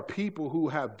 that there are people who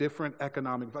have different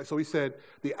economic value. So he said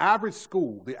the average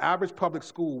public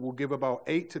school will give about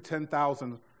 $8,000 to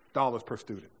 $10,000 per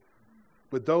student.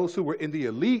 But those who were in the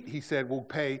elite, he said, will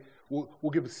give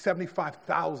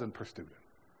 $75,000 per student.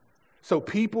 So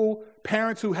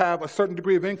parents who have a certain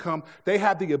degree of income, they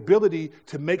have the ability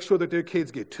to make sure that their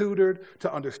kids get tutored,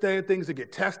 to understand things, to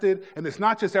get tested. And it's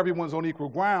not just everyone's on equal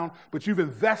ground, but you've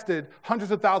invested hundreds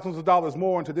of thousands of dollars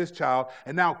more into this child.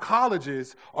 And now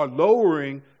colleges are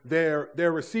lowering their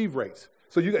receive rates.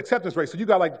 So you acceptance rates. So you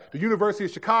got like the University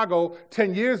of Chicago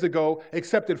 10 years ago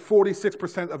accepted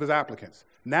 46% of its applicants.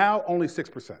 Now only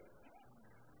 6%.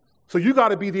 So you got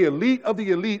to be the elite of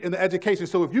the elite in the education.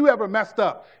 So if you ever messed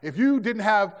up, you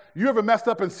ever messed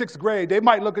up in 6th grade, they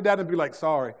might look at that and be like,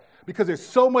 sorry. Because there's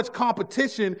so much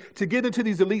competition to get into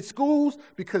these elite schools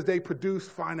because they produce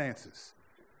finances.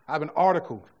 I have an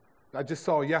article I just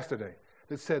saw yesterday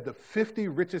that said the 50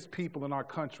 richest people in our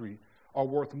country are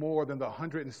worth more than the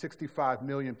 165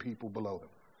 million people below them.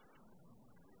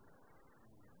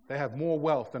 They have more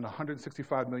wealth than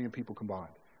 165 million people combined.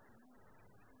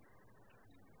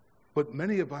 But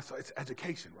many of us, it's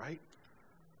education, right?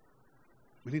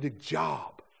 We need a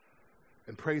job.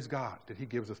 And praise God that he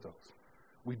gives us those.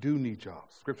 We do need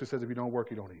jobs. Scripture says if you don't work,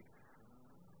 you don't eat.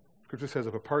 Scripture says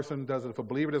if a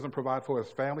believer doesn't provide for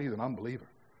his family, he's an unbeliever.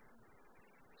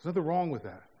 There's nothing wrong with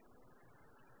that.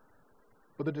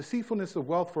 But the deceitfulness of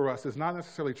wealth for us is not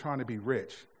necessarily trying to be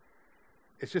rich.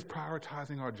 It's just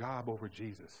prioritizing our job over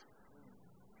Jesus.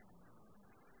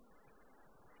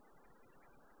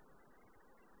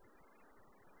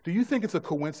 Do you think it's a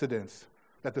coincidence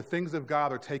that the things of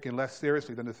God are taken less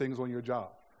seriously than the things on your job?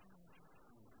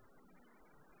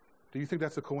 Do you think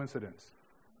that's a coincidence?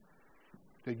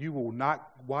 That you will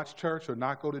not watch church or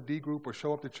not go to D group or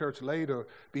show up to church late or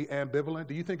be ambivalent?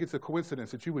 Do you think it's a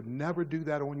coincidence that you would never do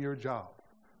that on your job,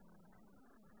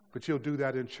 but you'll do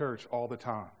that in church all the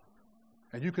time?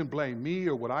 And you can blame me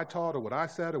or what I taught or what I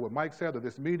said or what Mike said or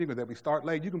this meeting or that we start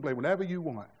late. You can blame whatever you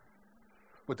want.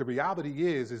 But the reality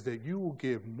is that you will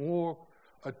give more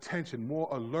attention, more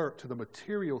alert to the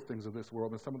material things of this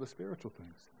world than some of the spiritual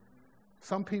things.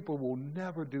 Some people will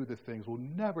never do the things, will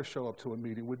never show up to a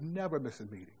meeting, would never miss a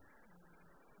meeting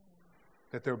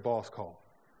that their boss called.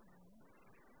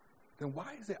 Then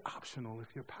why is it optional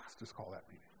if your pastors call that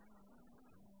meeting?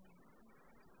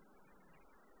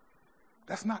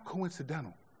 That's not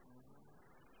coincidental.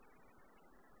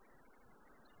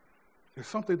 There's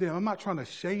something there. I'm not trying to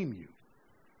shame you,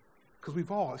 because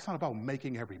it's not about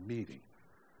making every meeting.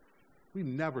 We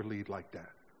never lead like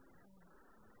that.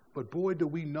 But boy, do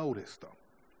we notice, though.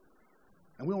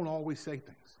 And we don't always say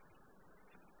things.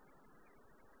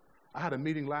 I had a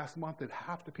meeting last month that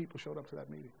half the people showed up to that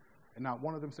meeting, and not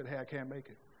one of them said, hey, I can't make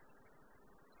it.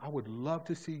 I would love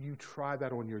to see you try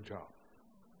that on your job.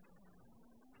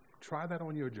 Try that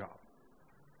on your job.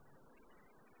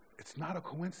 It's not a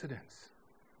coincidence.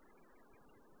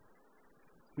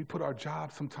 We put our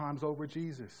job sometimes over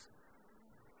Jesus.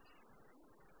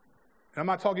 And I'm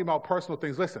not talking about personal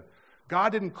things. Listen,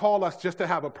 God didn't call us just to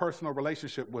have a personal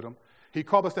relationship with him. He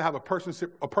called us to have a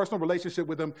personal relationship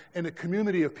with him in a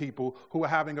community of people who are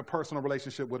having a personal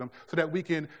relationship with him so that we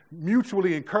can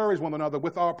mutually encourage one another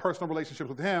with our personal relationships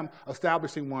with him,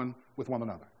 establishing one with one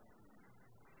another.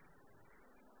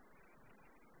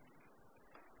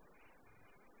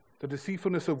 The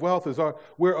deceitfulness of wealth is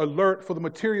we're alert for the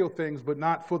material things, but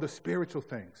not for the spiritual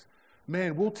things.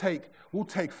 Man, we'll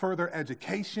take further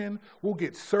education, we'll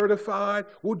get certified,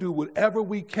 we'll do whatever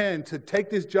we can to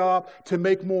take this job to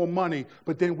make more money,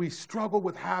 but then we struggle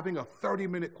with having a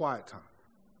 30-minute quiet time.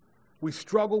 We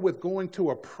struggle with going to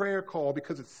a prayer call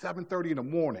because it's 7:30 in the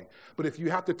morning. But if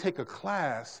you have to take a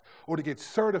class or to get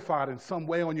certified in some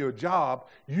way on your job,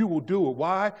 you will do it.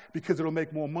 Why? Because it'll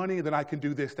make more money, and then I can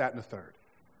do this, that, and the third.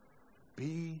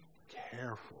 Be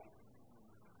careful.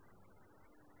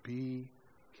 Be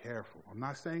careful. I'm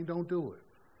not saying don't do it.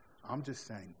 I'm just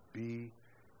saying be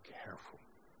careful.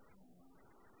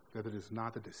 That it is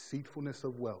not the deceitfulness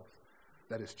of wealth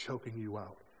that is choking you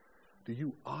out. Do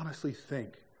you honestly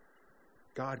think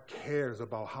God cares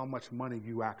about how much money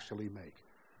you actually make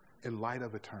in light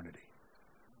of eternity?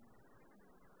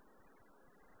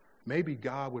 Maybe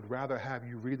God would rather have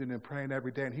you reading and praying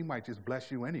every day, and he might just bless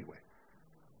you anyway.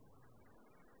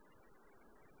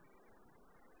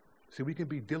 See, we can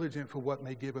be diligent for what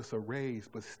may give us a raise,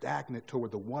 but stagnant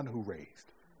toward the one who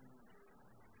raised.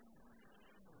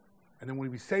 And then when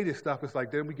we say this stuff, it's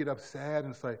like then we get upset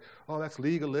and it's like, oh, that's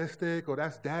legalistic, or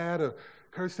that's that, or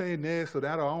Kurt's saying this or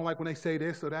that, or I don't like when they say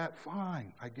this or that.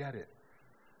 Fine, I get it.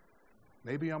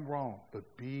 Maybe I'm wrong,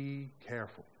 but be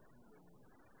careful.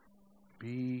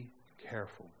 Be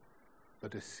careful. The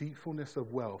deceitfulness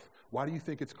of wealth. Why do you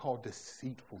think it's called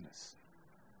deceitfulness?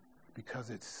 Because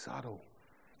it's subtle.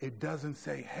 It doesn't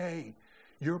say, hey,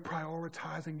 you're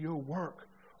prioritizing your work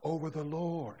over the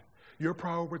Lord. You're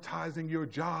prioritizing your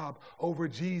job over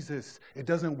Jesus. It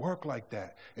doesn't work like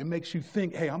that. It makes you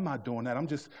think, hey, I'm not doing that.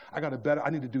 I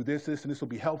need to do this, and this will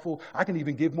be helpful. I can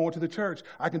even give more to the church.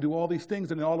 I can do all these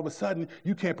things, and then all of a sudden,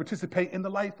 you can't participate in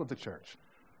the life of the church.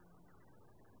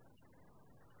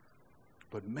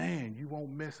 But man, you won't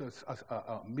miss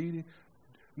a meeting.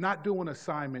 Not do an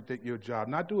assignment at your job.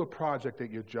 Not do a project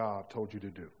that your job told you to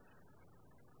do.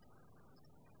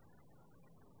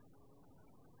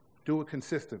 Do it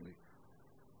consistently.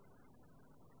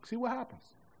 See what happens.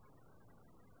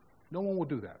 No one will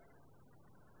do that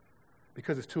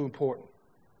because it's too important.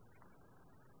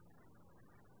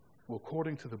 Well,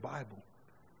 according to the Bible,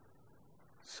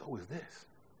 so is this.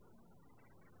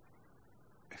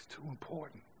 It's too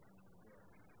important.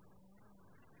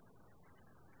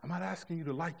 I'm not asking you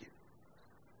to like it.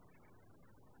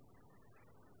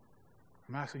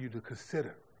 I'm asking you to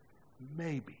consider,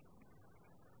 maybe.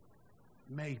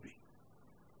 Maybe.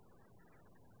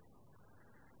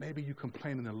 Maybe you're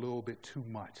complaining a little bit too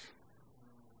much.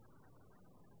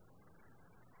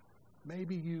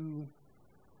 Maybe you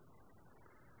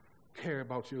care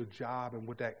about your job and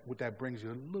what that brings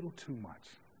you a little too much.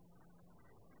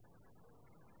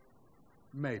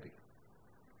 Maybe.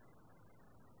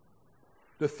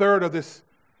 The third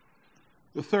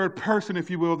person, if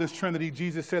you will, this Trinity,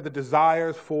 Jesus said the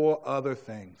desires for other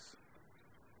things.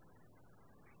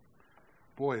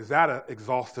 Boy, is that an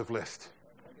exhaustive list.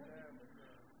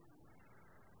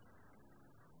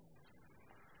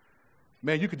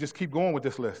 Man, you could just keep going with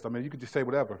this list. I mean, you could just say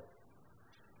whatever.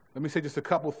 Let me say just a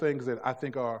couple things that I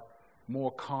think are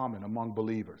more common among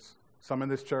believers. Some in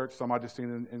this church, some I've just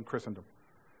seen in Christendom.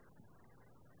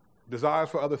 Desires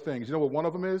for other things. You know what one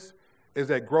of them is? Is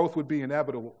that growth would be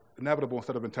inevitable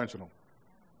instead of intentional.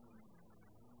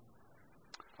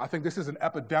 I think this is an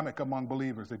epidemic among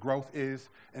believers, that growth is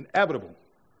inevitable,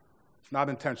 not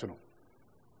intentional.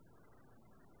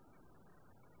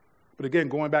 But again,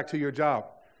 going back to your job,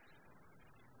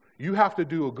 you have to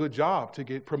do a good job to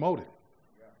get promoted.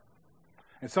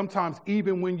 And sometimes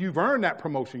even when you've earned that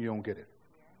promotion, you don't get it.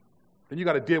 Then you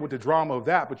got to deal with the drama of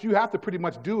that, but you have to pretty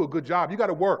much do a good job. You got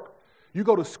to work. You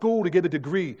go to school to get a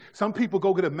degree. Some people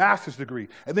go get a master's degree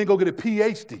and then go get a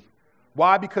PhD.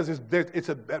 Why? Because it's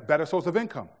a better source of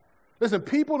income. Listen,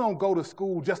 people don't go to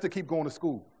school just to keep going to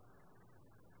school.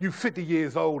 You're 50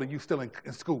 years old and you're still in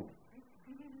school.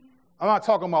 I'm not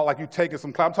talking about like you taking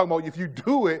some class. I'm talking about if you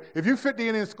do it, if you're 50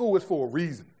 and in school, it's for a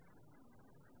reason.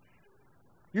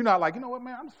 You're not like, you know what,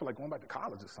 man, I just feel like going back to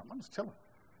college or something. I'm just chilling.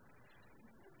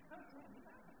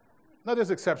 No,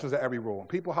 there's exceptions to every rule. And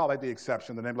people highlight the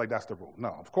exception and they're like, that's the rule.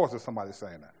 No, of course there's somebody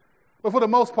saying that. But for the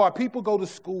most part, people go to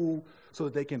school so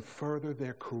that they can further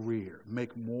their career,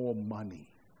 make more money.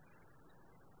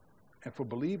 And for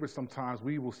believers, sometimes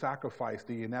we will sacrifice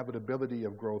the inevitability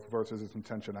of growth versus its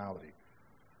intentionality.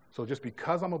 So just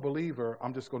because I'm a believer,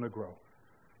 I'm just going to grow.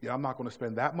 Yeah, I'm not going to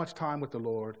spend that much time with the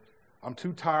Lord. I'm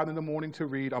too tired in the morning to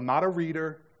read. I'm not a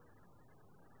reader.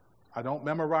 I don't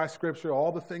memorize scripture,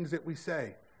 all the things that we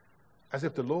say. As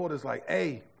if the Lord is like,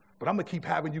 hey, but I'm going to keep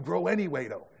having you grow anyway,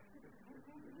 though.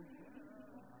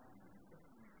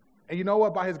 And you know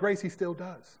what? By his grace, he still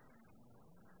does.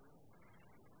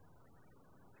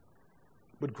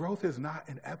 But growth is not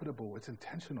inevitable. It's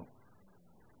intentional.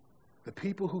 The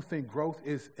people who think growth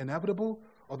is inevitable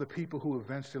are the people who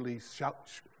eventually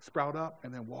sprout up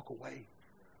and then walk away.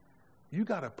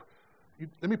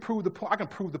 Let me prove the point. I can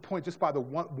prove the point just by the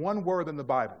one word in the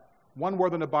Bible. One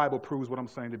word in the Bible proves what I'm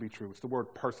saying to be true. It's the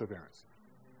word perseverance.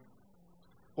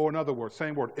 Or in other words,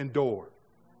 same word, endure.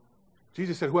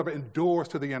 Jesus said, whoever endures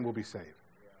to the end will be saved.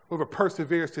 Whoever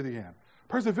perseveres to the end.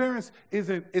 Perseverance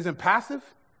isn't passive.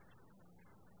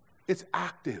 It's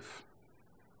active.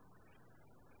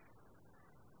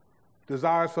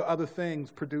 Desires for other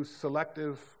things produce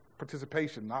selective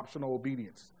participation, optional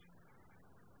obedience.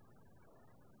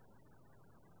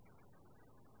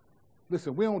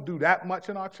 Listen, we don't do that much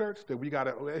in our church that we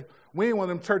ain't one of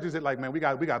them churches that like, man, we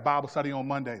got Bible study on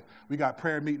Monday. We got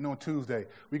prayer meeting on Tuesday.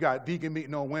 We got deacon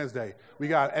meeting on Wednesday. We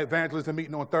got evangelism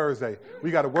meeting on Thursday.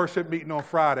 We got a worship meeting on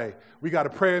Friday. We got a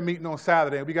prayer meeting on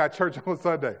Saturday. And we got church on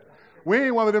Sunday. We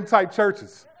ain't one of them type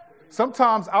churches.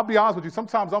 Sometimes, I'll be honest with you,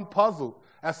 sometimes I'm puzzled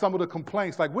at some of the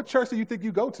complaints. Like, what church do you think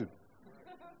you go to?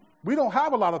 We don't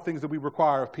have a lot of things that we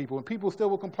require of people, and people still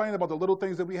will complain about the little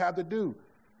things that we have to do.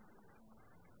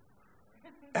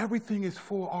 Everything is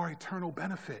for our eternal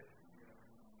benefit.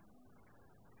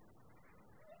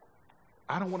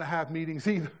 I don't want to have meetings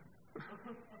either.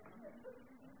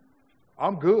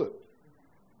 I'm good.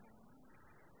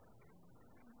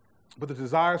 But the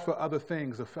desires for other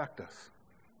things affect us.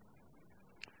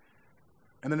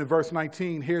 And then in verse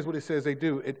 19, here's what it says they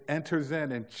do. It enters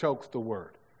in and chokes the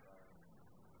word.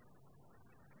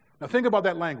 Now think about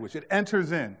that language. It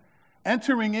enters in.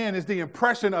 Entering in is the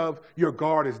impression of your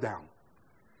guard is down.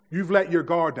 You've let your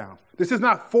guard down. This is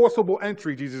not forcible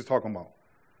entry Jesus is talking about.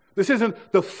 This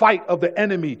isn't the fight of the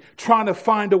enemy trying to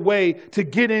find a way to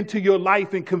get into your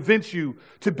life and convince you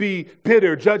to be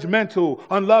bitter, judgmental,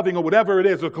 unloving, or whatever it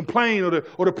is, or complain, or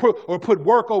put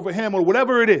work over him, or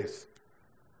whatever it is.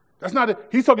 That's not it.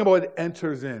 He's talking about it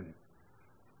enters in.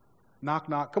 Knock,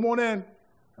 knock, come on in,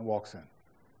 and walks in.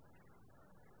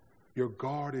 Your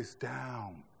guard is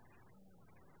down.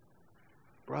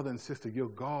 Brother and sister, your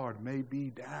guard may be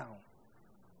down.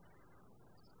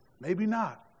 Maybe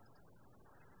not.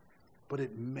 But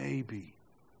it may be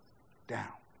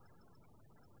down.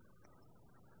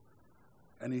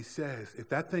 And he says, if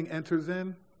that thing enters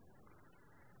in,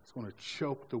 it's going to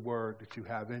choke the word that you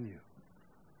have in you.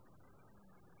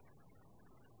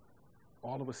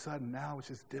 all of a sudden now it's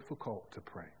just difficult to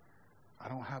pray. I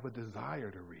don't have a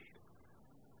desire to read.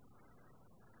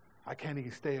 I can't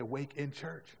even stay awake in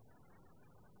church.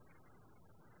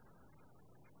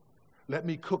 Let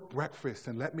me cook breakfast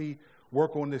and let me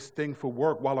work on this thing for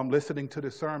work while I'm listening to the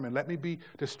sermon. Let me be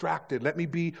distracted. Let me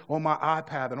be on my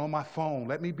iPad and on my phone.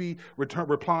 Let me be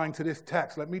replying to this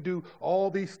text. Let me do all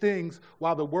these things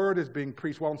while the word is being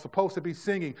preached, while I'm supposed to be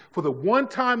singing. For the one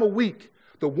time a week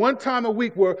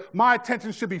where my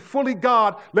attention should be fully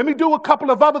God, let me do a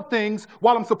couple of other things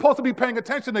while I'm supposed to be paying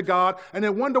attention to God, and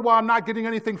then wonder why I'm not getting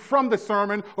anything from the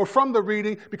sermon or from the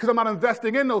reading because I'm not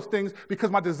investing in those things,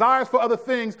 because my desires for other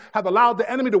things have allowed the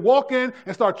enemy to walk in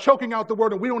and start choking out the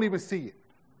word, and we don't even see it.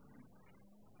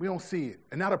 We don't see it.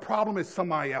 And now the problem is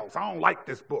somebody else. I don't like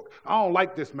this book. I don't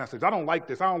like this message. I don't like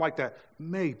this. I don't like that.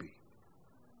 Maybe.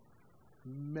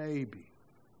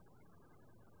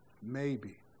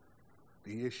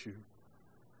 The issue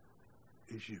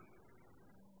is you.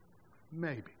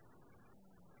 Maybe.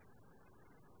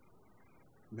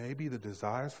 Maybe the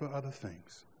desires for other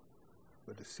things,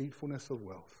 the deceitfulness of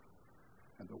wealth,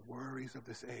 and the worries of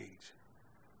this age.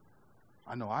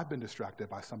 I know I've been distracted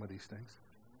by some of these things.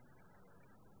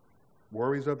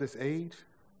 Worries of this age.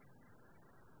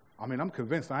 I mean, I'm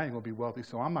convinced I ain't going to be wealthy,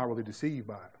 so I'm not really deceived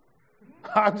by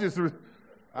it.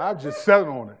 I've just settled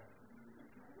on it.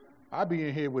 I be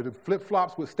in here with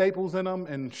flip-flops with staples in them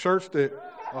and shirts that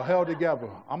are held together.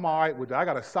 I'm all right with that. I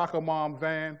got a soccer mom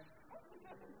van.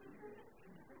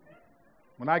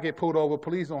 When I get pulled over,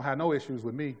 police don't have no issues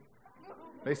with me.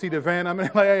 They see the van, I'm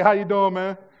in, like, hey, how you doing,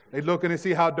 man? They looking and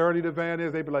see how dirty the van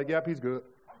is. They be like, yep, he's good.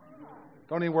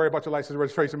 Don't even worry about your license and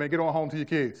registration, man. Get on home to your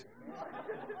kids.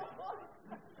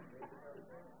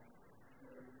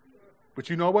 But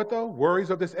you know what, though? Worries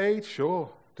of this age? Sure.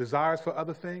 Desires for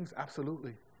other things?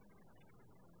 Absolutely.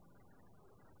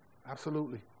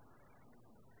 Absolutely.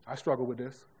 I struggle with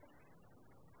this.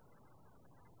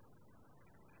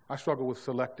 I struggle with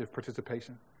selective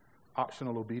participation,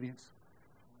 optional obedience.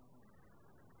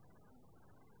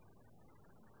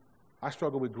 I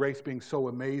struggle with grace being so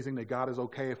amazing that God is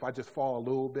okay if I just fall a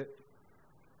little bit.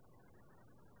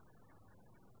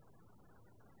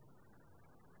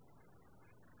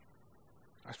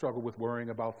 I struggle with worrying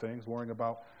about things, worrying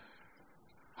about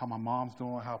how my mom's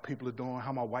doing, how people are doing,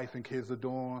 how my wife and kids are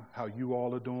doing, how you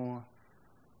all are doing.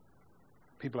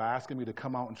 People are asking me to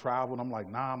come out and travel, and I'm like,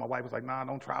 nah. My wife was like, nah,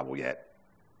 don't travel yet.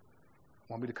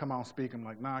 Want me to come out and speak? I'm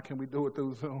like, nah, can we do it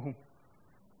through Zoom?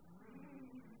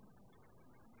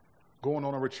 Going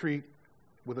on a retreat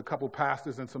with a couple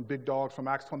pastors and some big dogs from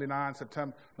Acts 29,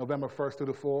 November 1st through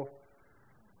the 4th.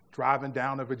 Driving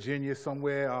down to Virginia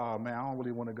somewhere. Oh, man, I don't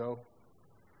really want to go.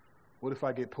 What if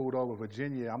I get pulled over?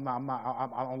 Virginia, I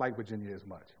don't like Virginia as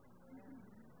much.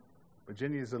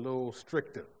 Virginia is a little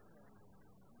stricter.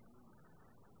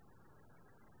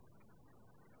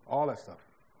 All that stuff.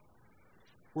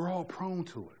 We're all prone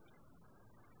to it.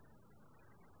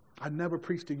 I never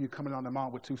preached to you coming on the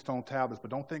mount with 2 stone tablets,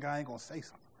 but don't think I ain't going to say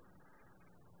something.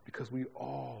 Because we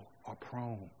all are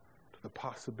prone to the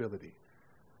possibility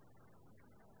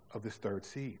of this third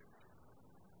seed.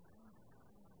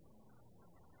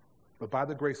 But by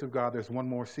the grace of God, there's one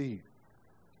more seed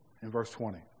in verse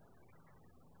 20.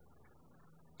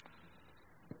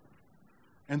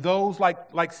 And those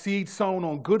like seed sown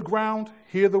on good ground,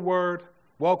 hear the word,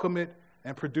 welcome it,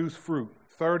 and produce fruit,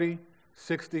 30,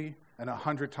 60, and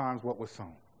 100 times what was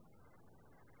sown.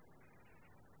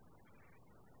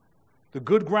 The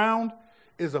good ground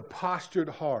is a postured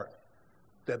heart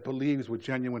that believes with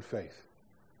genuine faith.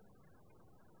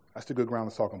 That's the good ground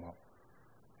it's talking about.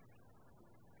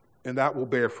 And that will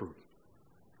bear fruit.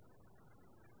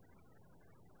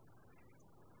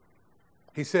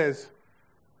 He says,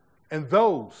 and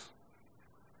those,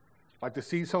 like the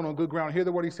seed sown on good ground, hear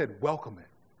the word he said, welcome it.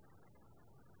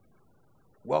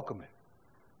 Welcome it.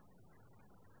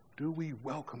 Do we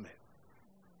welcome it?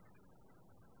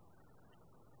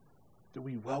 Do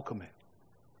we welcome it?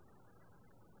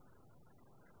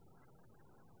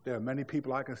 There are many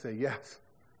people I can say, yes.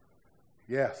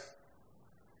 Yes.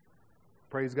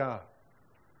 Praise God.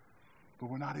 But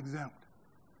we're not exempt.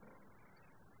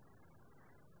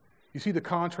 You see the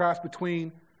contrast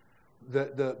between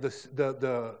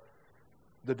the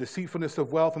deceitfulness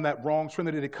of wealth and that wrong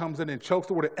trinity that comes in and chokes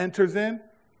the word, it enters in.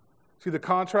 See the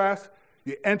contrast?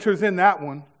 It enters in that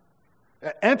one.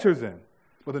 It enters in.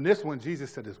 But in this one,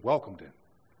 Jesus said is welcomed in.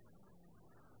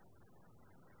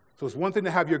 So it's one thing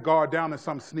to have your guard down and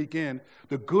some sneak in.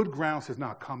 The good ground says,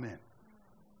 now come in.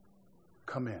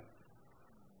 Come in.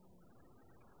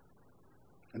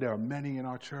 And there are many in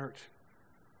our church,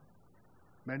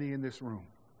 many in this room,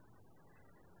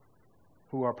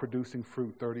 who are producing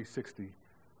fruit 30, 60,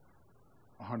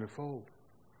 100-fold.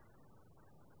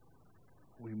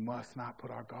 We must not put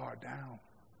our guard down.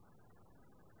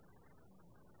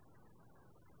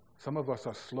 Some of us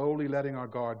are slowly letting our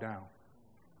guard down.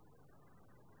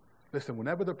 Listen,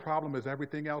 whenever the problem is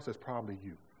everything else, it's probably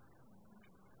you.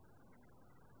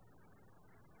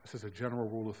 This is a general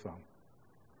rule of thumb.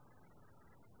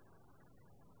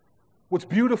 What's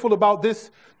beautiful about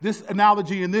this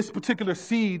analogy and this particular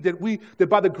seed that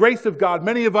by the grace of God,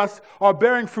 many of us are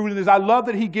bearing fruit in is I love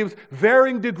that he gives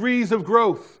varying degrees of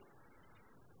growth.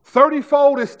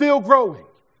 30-fold is still growing.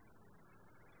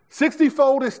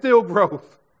 60-fold is still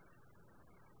growth.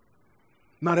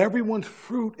 Not everyone's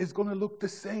fruit is going to look the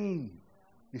same,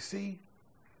 you see?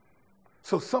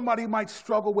 So somebody might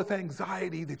struggle with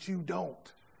anxiety that you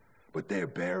don't, but they're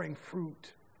bearing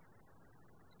fruit.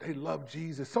 They love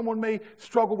Jesus. Someone may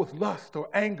struggle with lust or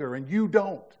anger, and you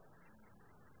don't.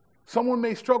 Someone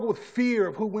may struggle with fear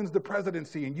of who wins the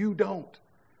presidency, and you don't.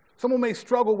 Someone may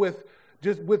struggle with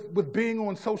being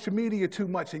on social media too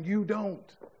much, and you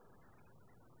don't.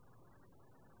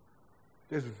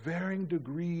 There's varying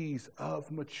degrees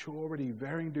of maturity,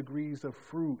 varying degrees of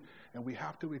fruit, and we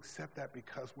have to accept that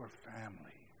because we're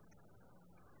family.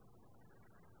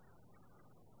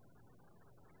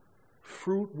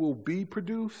 Fruit will be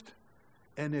produced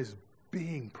and is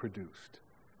being produced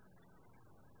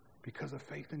because of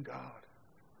faith in God.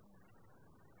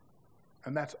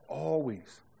 And that's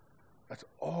always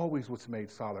what's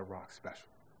made Solid Rock special.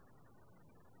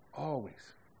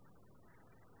 Always.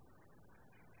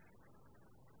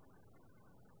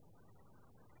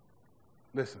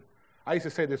 Listen, I used to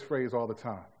say this phrase all the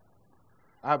time.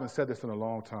 I haven't said this in a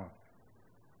long time.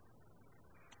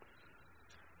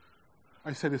 I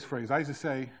used to say this phrase. I used to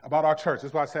say about our church. This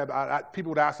is what I said.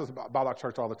 People would ask us about our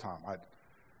church all the time. I'd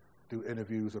do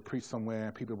interviews or preach somewhere,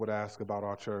 and people would ask about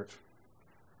our church.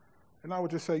 And I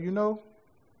would just say,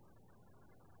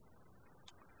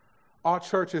 our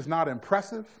church is not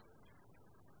impressive,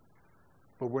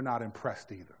 but we're not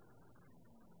impressed either.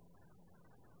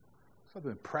 There's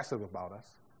something impressive about us.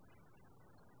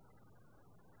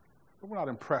 But we're not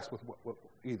impressed with what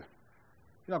either.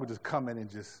 You're not going to just come in and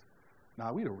just,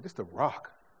 this is the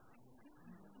rock.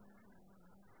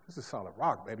 This is Solid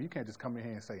Rock, baby. You can't just come in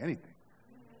here and say anything.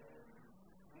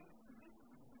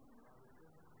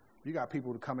 You got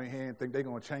people to come in here and think they're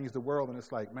going to change the world, and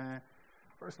it's like, man,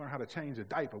 first learn how to change a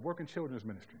diaper. Work in children's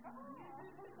ministry.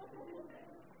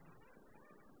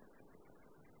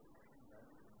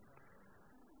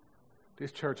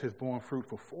 This church has borne fruit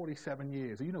for 47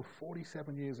 years. And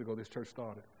 47 years ago this church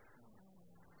started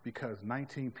because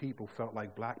 19 people felt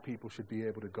like black people should be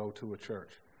able to go to a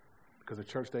church because the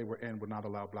church they were in would not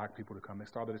allow black people to come. They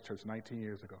started this church 19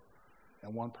 years ago.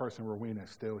 And one person, Rowena,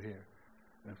 is still here.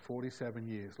 And in 47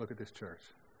 years, look at this church.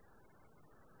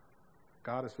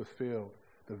 God has fulfilled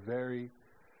the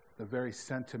very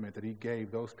sentiment that he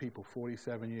gave those people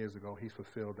 47 years ago. He's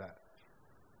fulfilled that.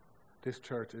 This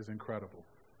church is incredible.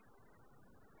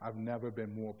 I've never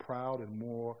been more proud and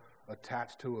more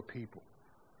attached to a people.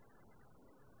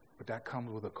 But that comes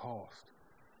with a cost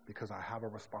because I have a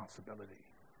responsibility.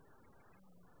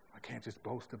 I can't just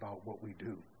boast about what we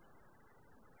do.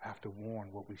 I have to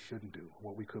warn what we shouldn't do,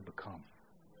 what we could become.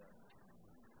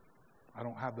 I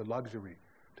don't have the luxury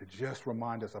to just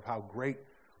remind us of how great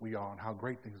we are and how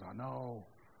great things are. No,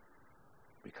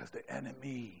 because the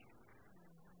enemy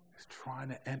is trying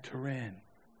to enter in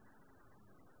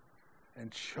and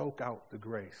choke out the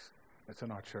grace that's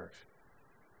in our church.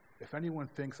 If anyone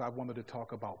thinks I wanted to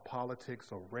talk about politics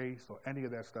or race or any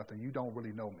of that stuff, then you don't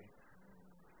really know me.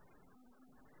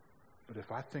 But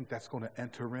if I think that's going to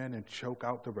enter in and choke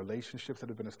out the relationships that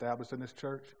have been established in this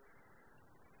church,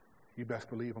 you best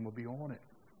believe I'm going to be on it.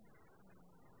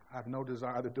 I have no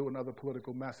desire to do another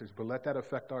political message, but let that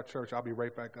affect our church. I'll be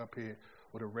right back up here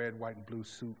with a red, white, and blue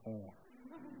suit on.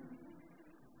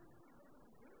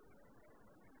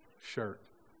 Shirt.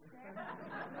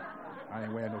 I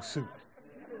ain't wearing no suit.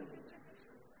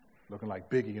 Looking like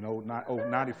Biggie in old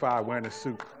 95 wearing a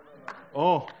suit.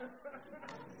 Oh.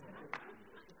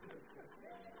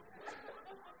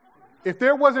 If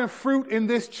there wasn't fruit in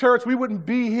this church, we wouldn't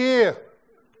be here.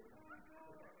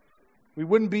 We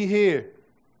wouldn't be here.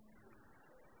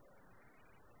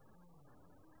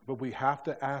 But we have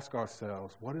to ask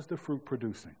ourselves, what is the fruit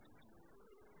producing?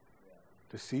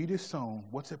 The seed is sown.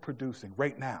 What's it producing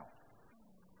right now?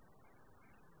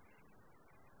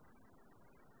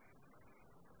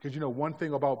 Because one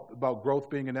thing about growth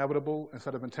being inevitable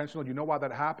instead of intentional, you know why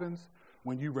that happens?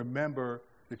 When you remember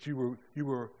that you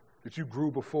grew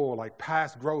before, like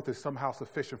past growth is somehow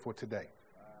sufficient for today.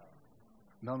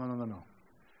 No.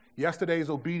 Yesterday's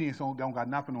obedience don't got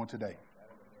nothing on today.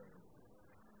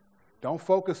 Don't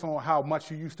focus on how much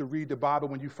you used to read the Bible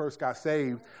when you first got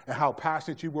saved and how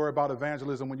passionate you were about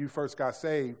evangelism when you first got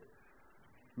saved.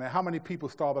 Man, how many people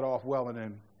started off well and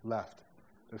then left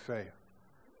to fail?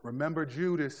 Remember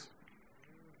Judas?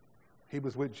 He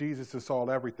was with Jesus and saw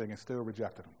everything and still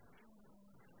rejected him.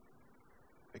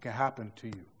 It can happen to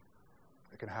you.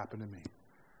 It can happen to me.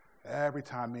 Every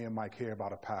time me and Mike hear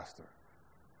about a pastor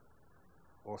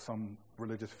or some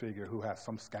religious figure who has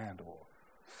some scandal or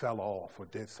fell off or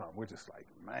did something, we're just like,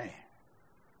 man.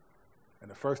 And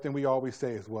the first thing we always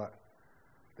say is what?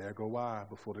 There go I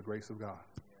before the grace of God.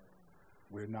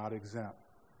 We're not exempt,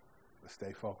 but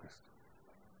stay focused.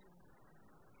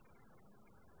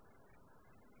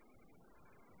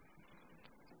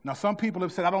 Now, some people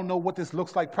have said, I don't know what this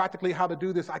looks like practically, how to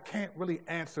do this. I can't really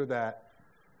answer that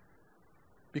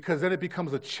because then it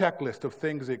becomes a checklist of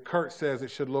things that Kurt says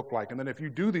it should look like. And then if you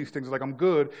do these things, it's like, I'm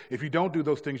good. If you don't do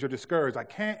those things, you're discouraged. I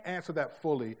can't answer that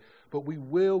fully, but we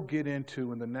will get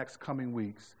into, in the next coming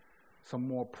weeks, some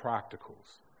more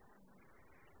practicals.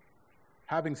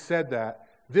 Having said that,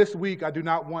 this week, I do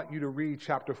not want you to read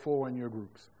chapter 4 in your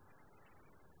groups.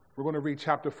 We're going to read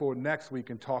chapter 4 next week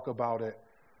and talk about it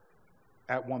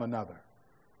at one another.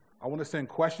 I want to send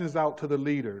questions out to the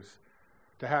leaders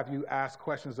to have you ask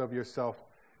questions of yourself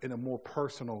in a more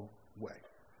personal way,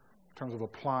 in terms of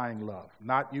applying love,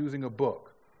 not using a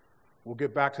book. We'll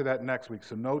get back to that next week.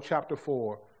 So no chapter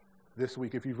 4 this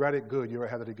week. If you've read it, good, you're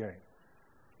ahead of the game.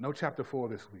 No chapter 4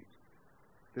 this week.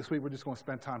 This week, we're just going to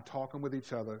spend time talking with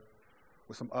each other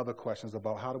with some other questions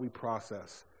about how do we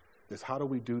process this? How do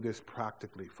we do this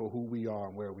practically for who we are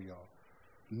and where we are?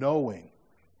 Knowing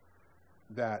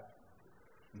that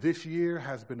this year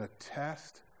has been a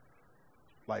test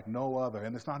like no other,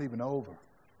 and it's not even over.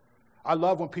 I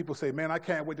love when people say, man, I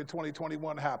can't wait till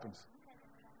 2021 happens.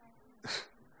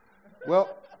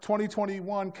 Well,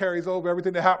 2021 carries over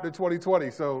everything that happened in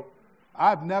 2020, so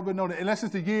I've never known it, unless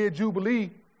it's the year of Jubilee,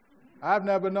 I've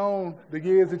never known the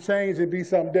years to change and be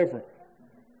something different.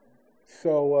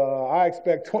 So I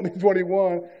expect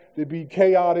 2021 to be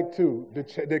chaotic too.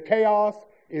 The chaos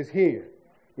is here.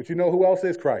 But you know who else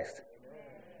is Christ?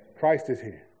 Christ is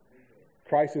here.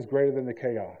 Christ is greater than the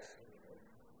chaos.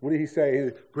 What did he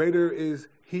say? Greater is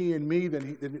he in me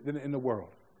than in the world.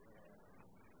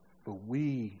 But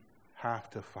we have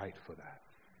to fight for that.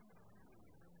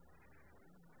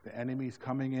 The enemy's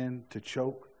coming in to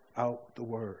choke out the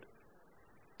word.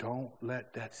 Don't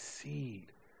let that seed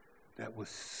that was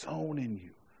sown in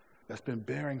you, that's been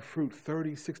bearing fruit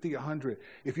 30, 60, 100.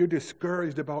 If you're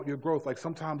discouraged about your growth, like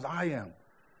sometimes I am,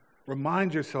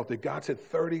 remind yourself that God said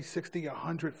 30, 60,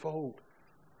 100-fold.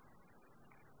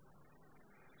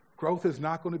 Growth is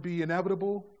not going to be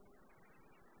inevitable,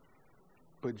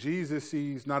 but Jesus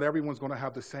sees not everyone's going to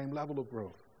have the same level of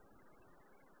growth.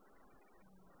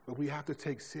 But we have to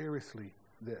take seriously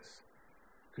this,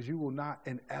 because you will not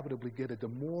inevitably get it. The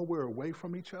more we're away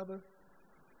from each other,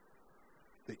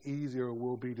 the easier it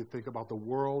will be to think about the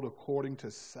world according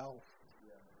to self.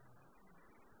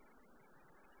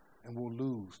 And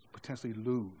we'll potentially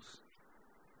lose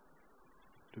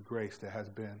the grace that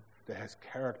has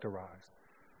characterized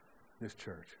this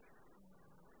church.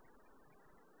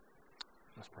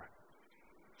 Let's pray.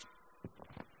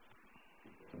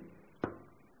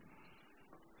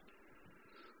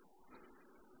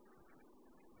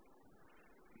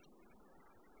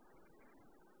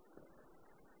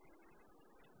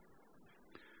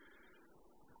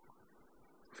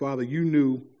 Father,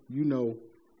 you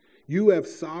have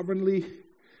sovereignly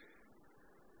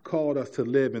called us to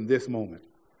live in this moment.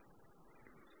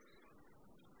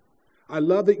 I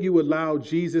love that you allowed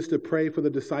Jesus to pray for the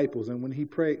disciples. And when he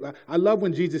prayed, I love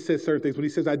when Jesus says certain things. When he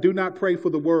says, I do not pray for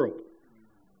the world.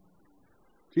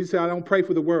 Jesus said, I don't pray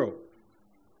for the world.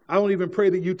 I don't even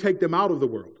pray that you take them out of the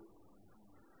world.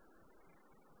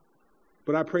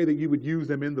 But I pray that you would use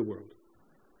them in the world.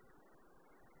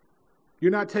 You're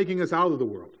not taking us out of the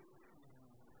world,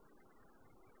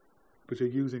 but you're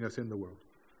using us in the world.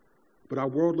 But our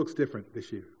world looks different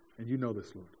this year, and you know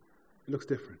this, Lord. It looks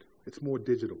different. It's more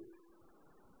digital.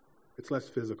 It's less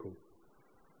physical.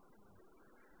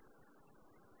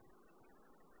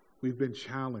 We've been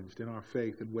challenged in our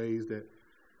faith in ways that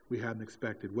we hadn't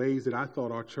expected. Ways that I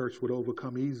thought our church would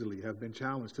overcome easily have been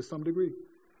challenged to some degree.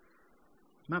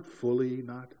 Not fully,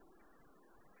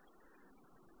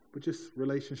 but just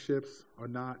relationships are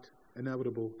not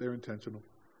inevitable. They're intentional.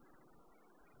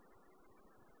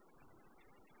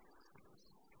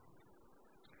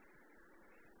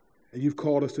 And you've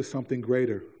called us to something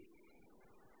greater.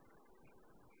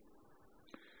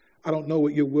 I don't know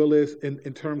what your will is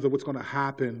in terms of what's going to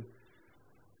happen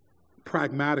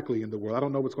pragmatically in the world. I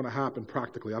don't know what's going to happen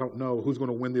practically. I don't know who's going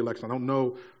to win the election. I don't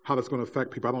know how that's going to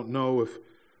affect people. I don't know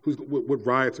what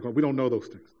riots are going to. We don't know those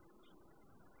things.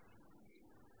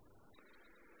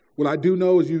 What I do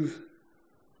know is you've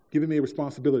given me a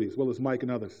responsibility, as well as Mike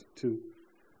and others, to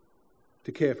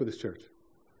care for this church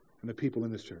and the people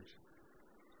in this church.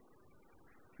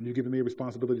 And you've given me a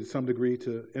responsibility to some degree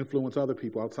to influence other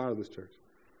people outside of this church,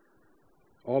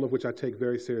 all of which I take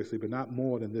very seriously, but not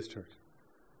more than this church.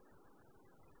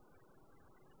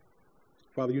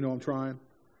 Father, you know I'm trying.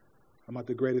 I'm not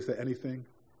the greatest at anything,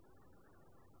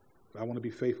 but I want to be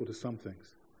faithful to some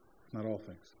things, not all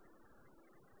things.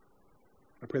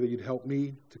 I pray that you'd help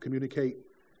me to communicate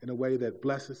in a way that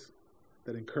blesses,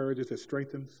 that encourages, that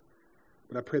strengthens.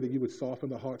 But I pray that you would soften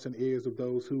the hearts and ears of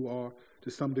those who are,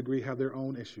 to some degree, have their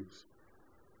own issues.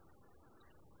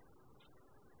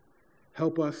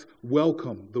 Help us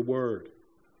welcome the word.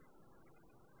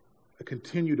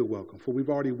 Continue to welcome, for we've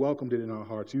already welcomed it in our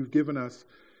hearts. You've given us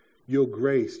your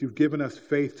grace. You've given us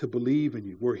faith to believe in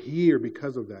you. We're here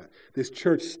because of that. This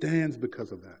church stands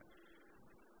because of that.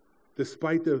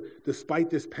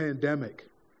 Despite this pandemic,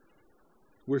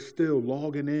 we're still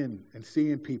logging in and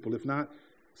seeing people. If not,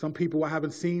 some people I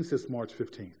haven't seen since March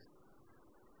 15th.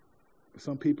 But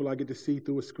some people I get to see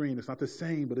through a screen. It's not the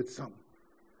same, but it's something.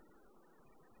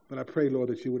 But I pray, Lord,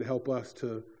 that you would help us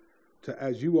to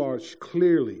as you are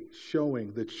clearly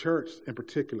showing the church in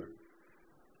particular,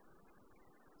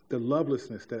 the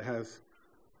lovelessness that has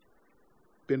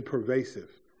been pervasive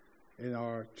in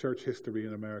our church history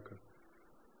in America.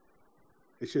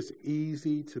 It's just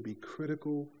easy to be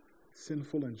critical,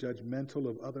 sinful, and judgmental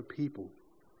of other people,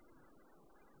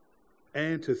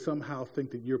 and to somehow think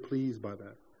that you're pleased by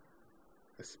that,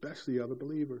 especially other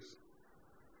believers.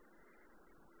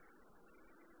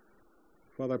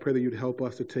 Father, I pray that you'd help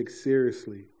us to take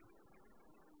seriously,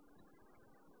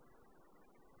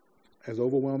 as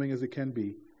overwhelming as it can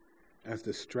be, as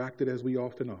distracted as we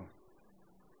often are,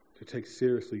 to take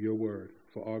seriously your word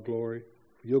for our glory,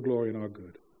 for your glory and our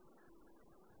good.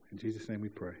 In Jesus' name we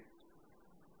pray.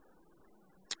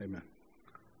 Amen.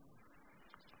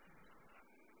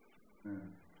 Thank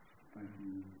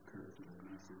you, Kurt, for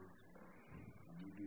that message.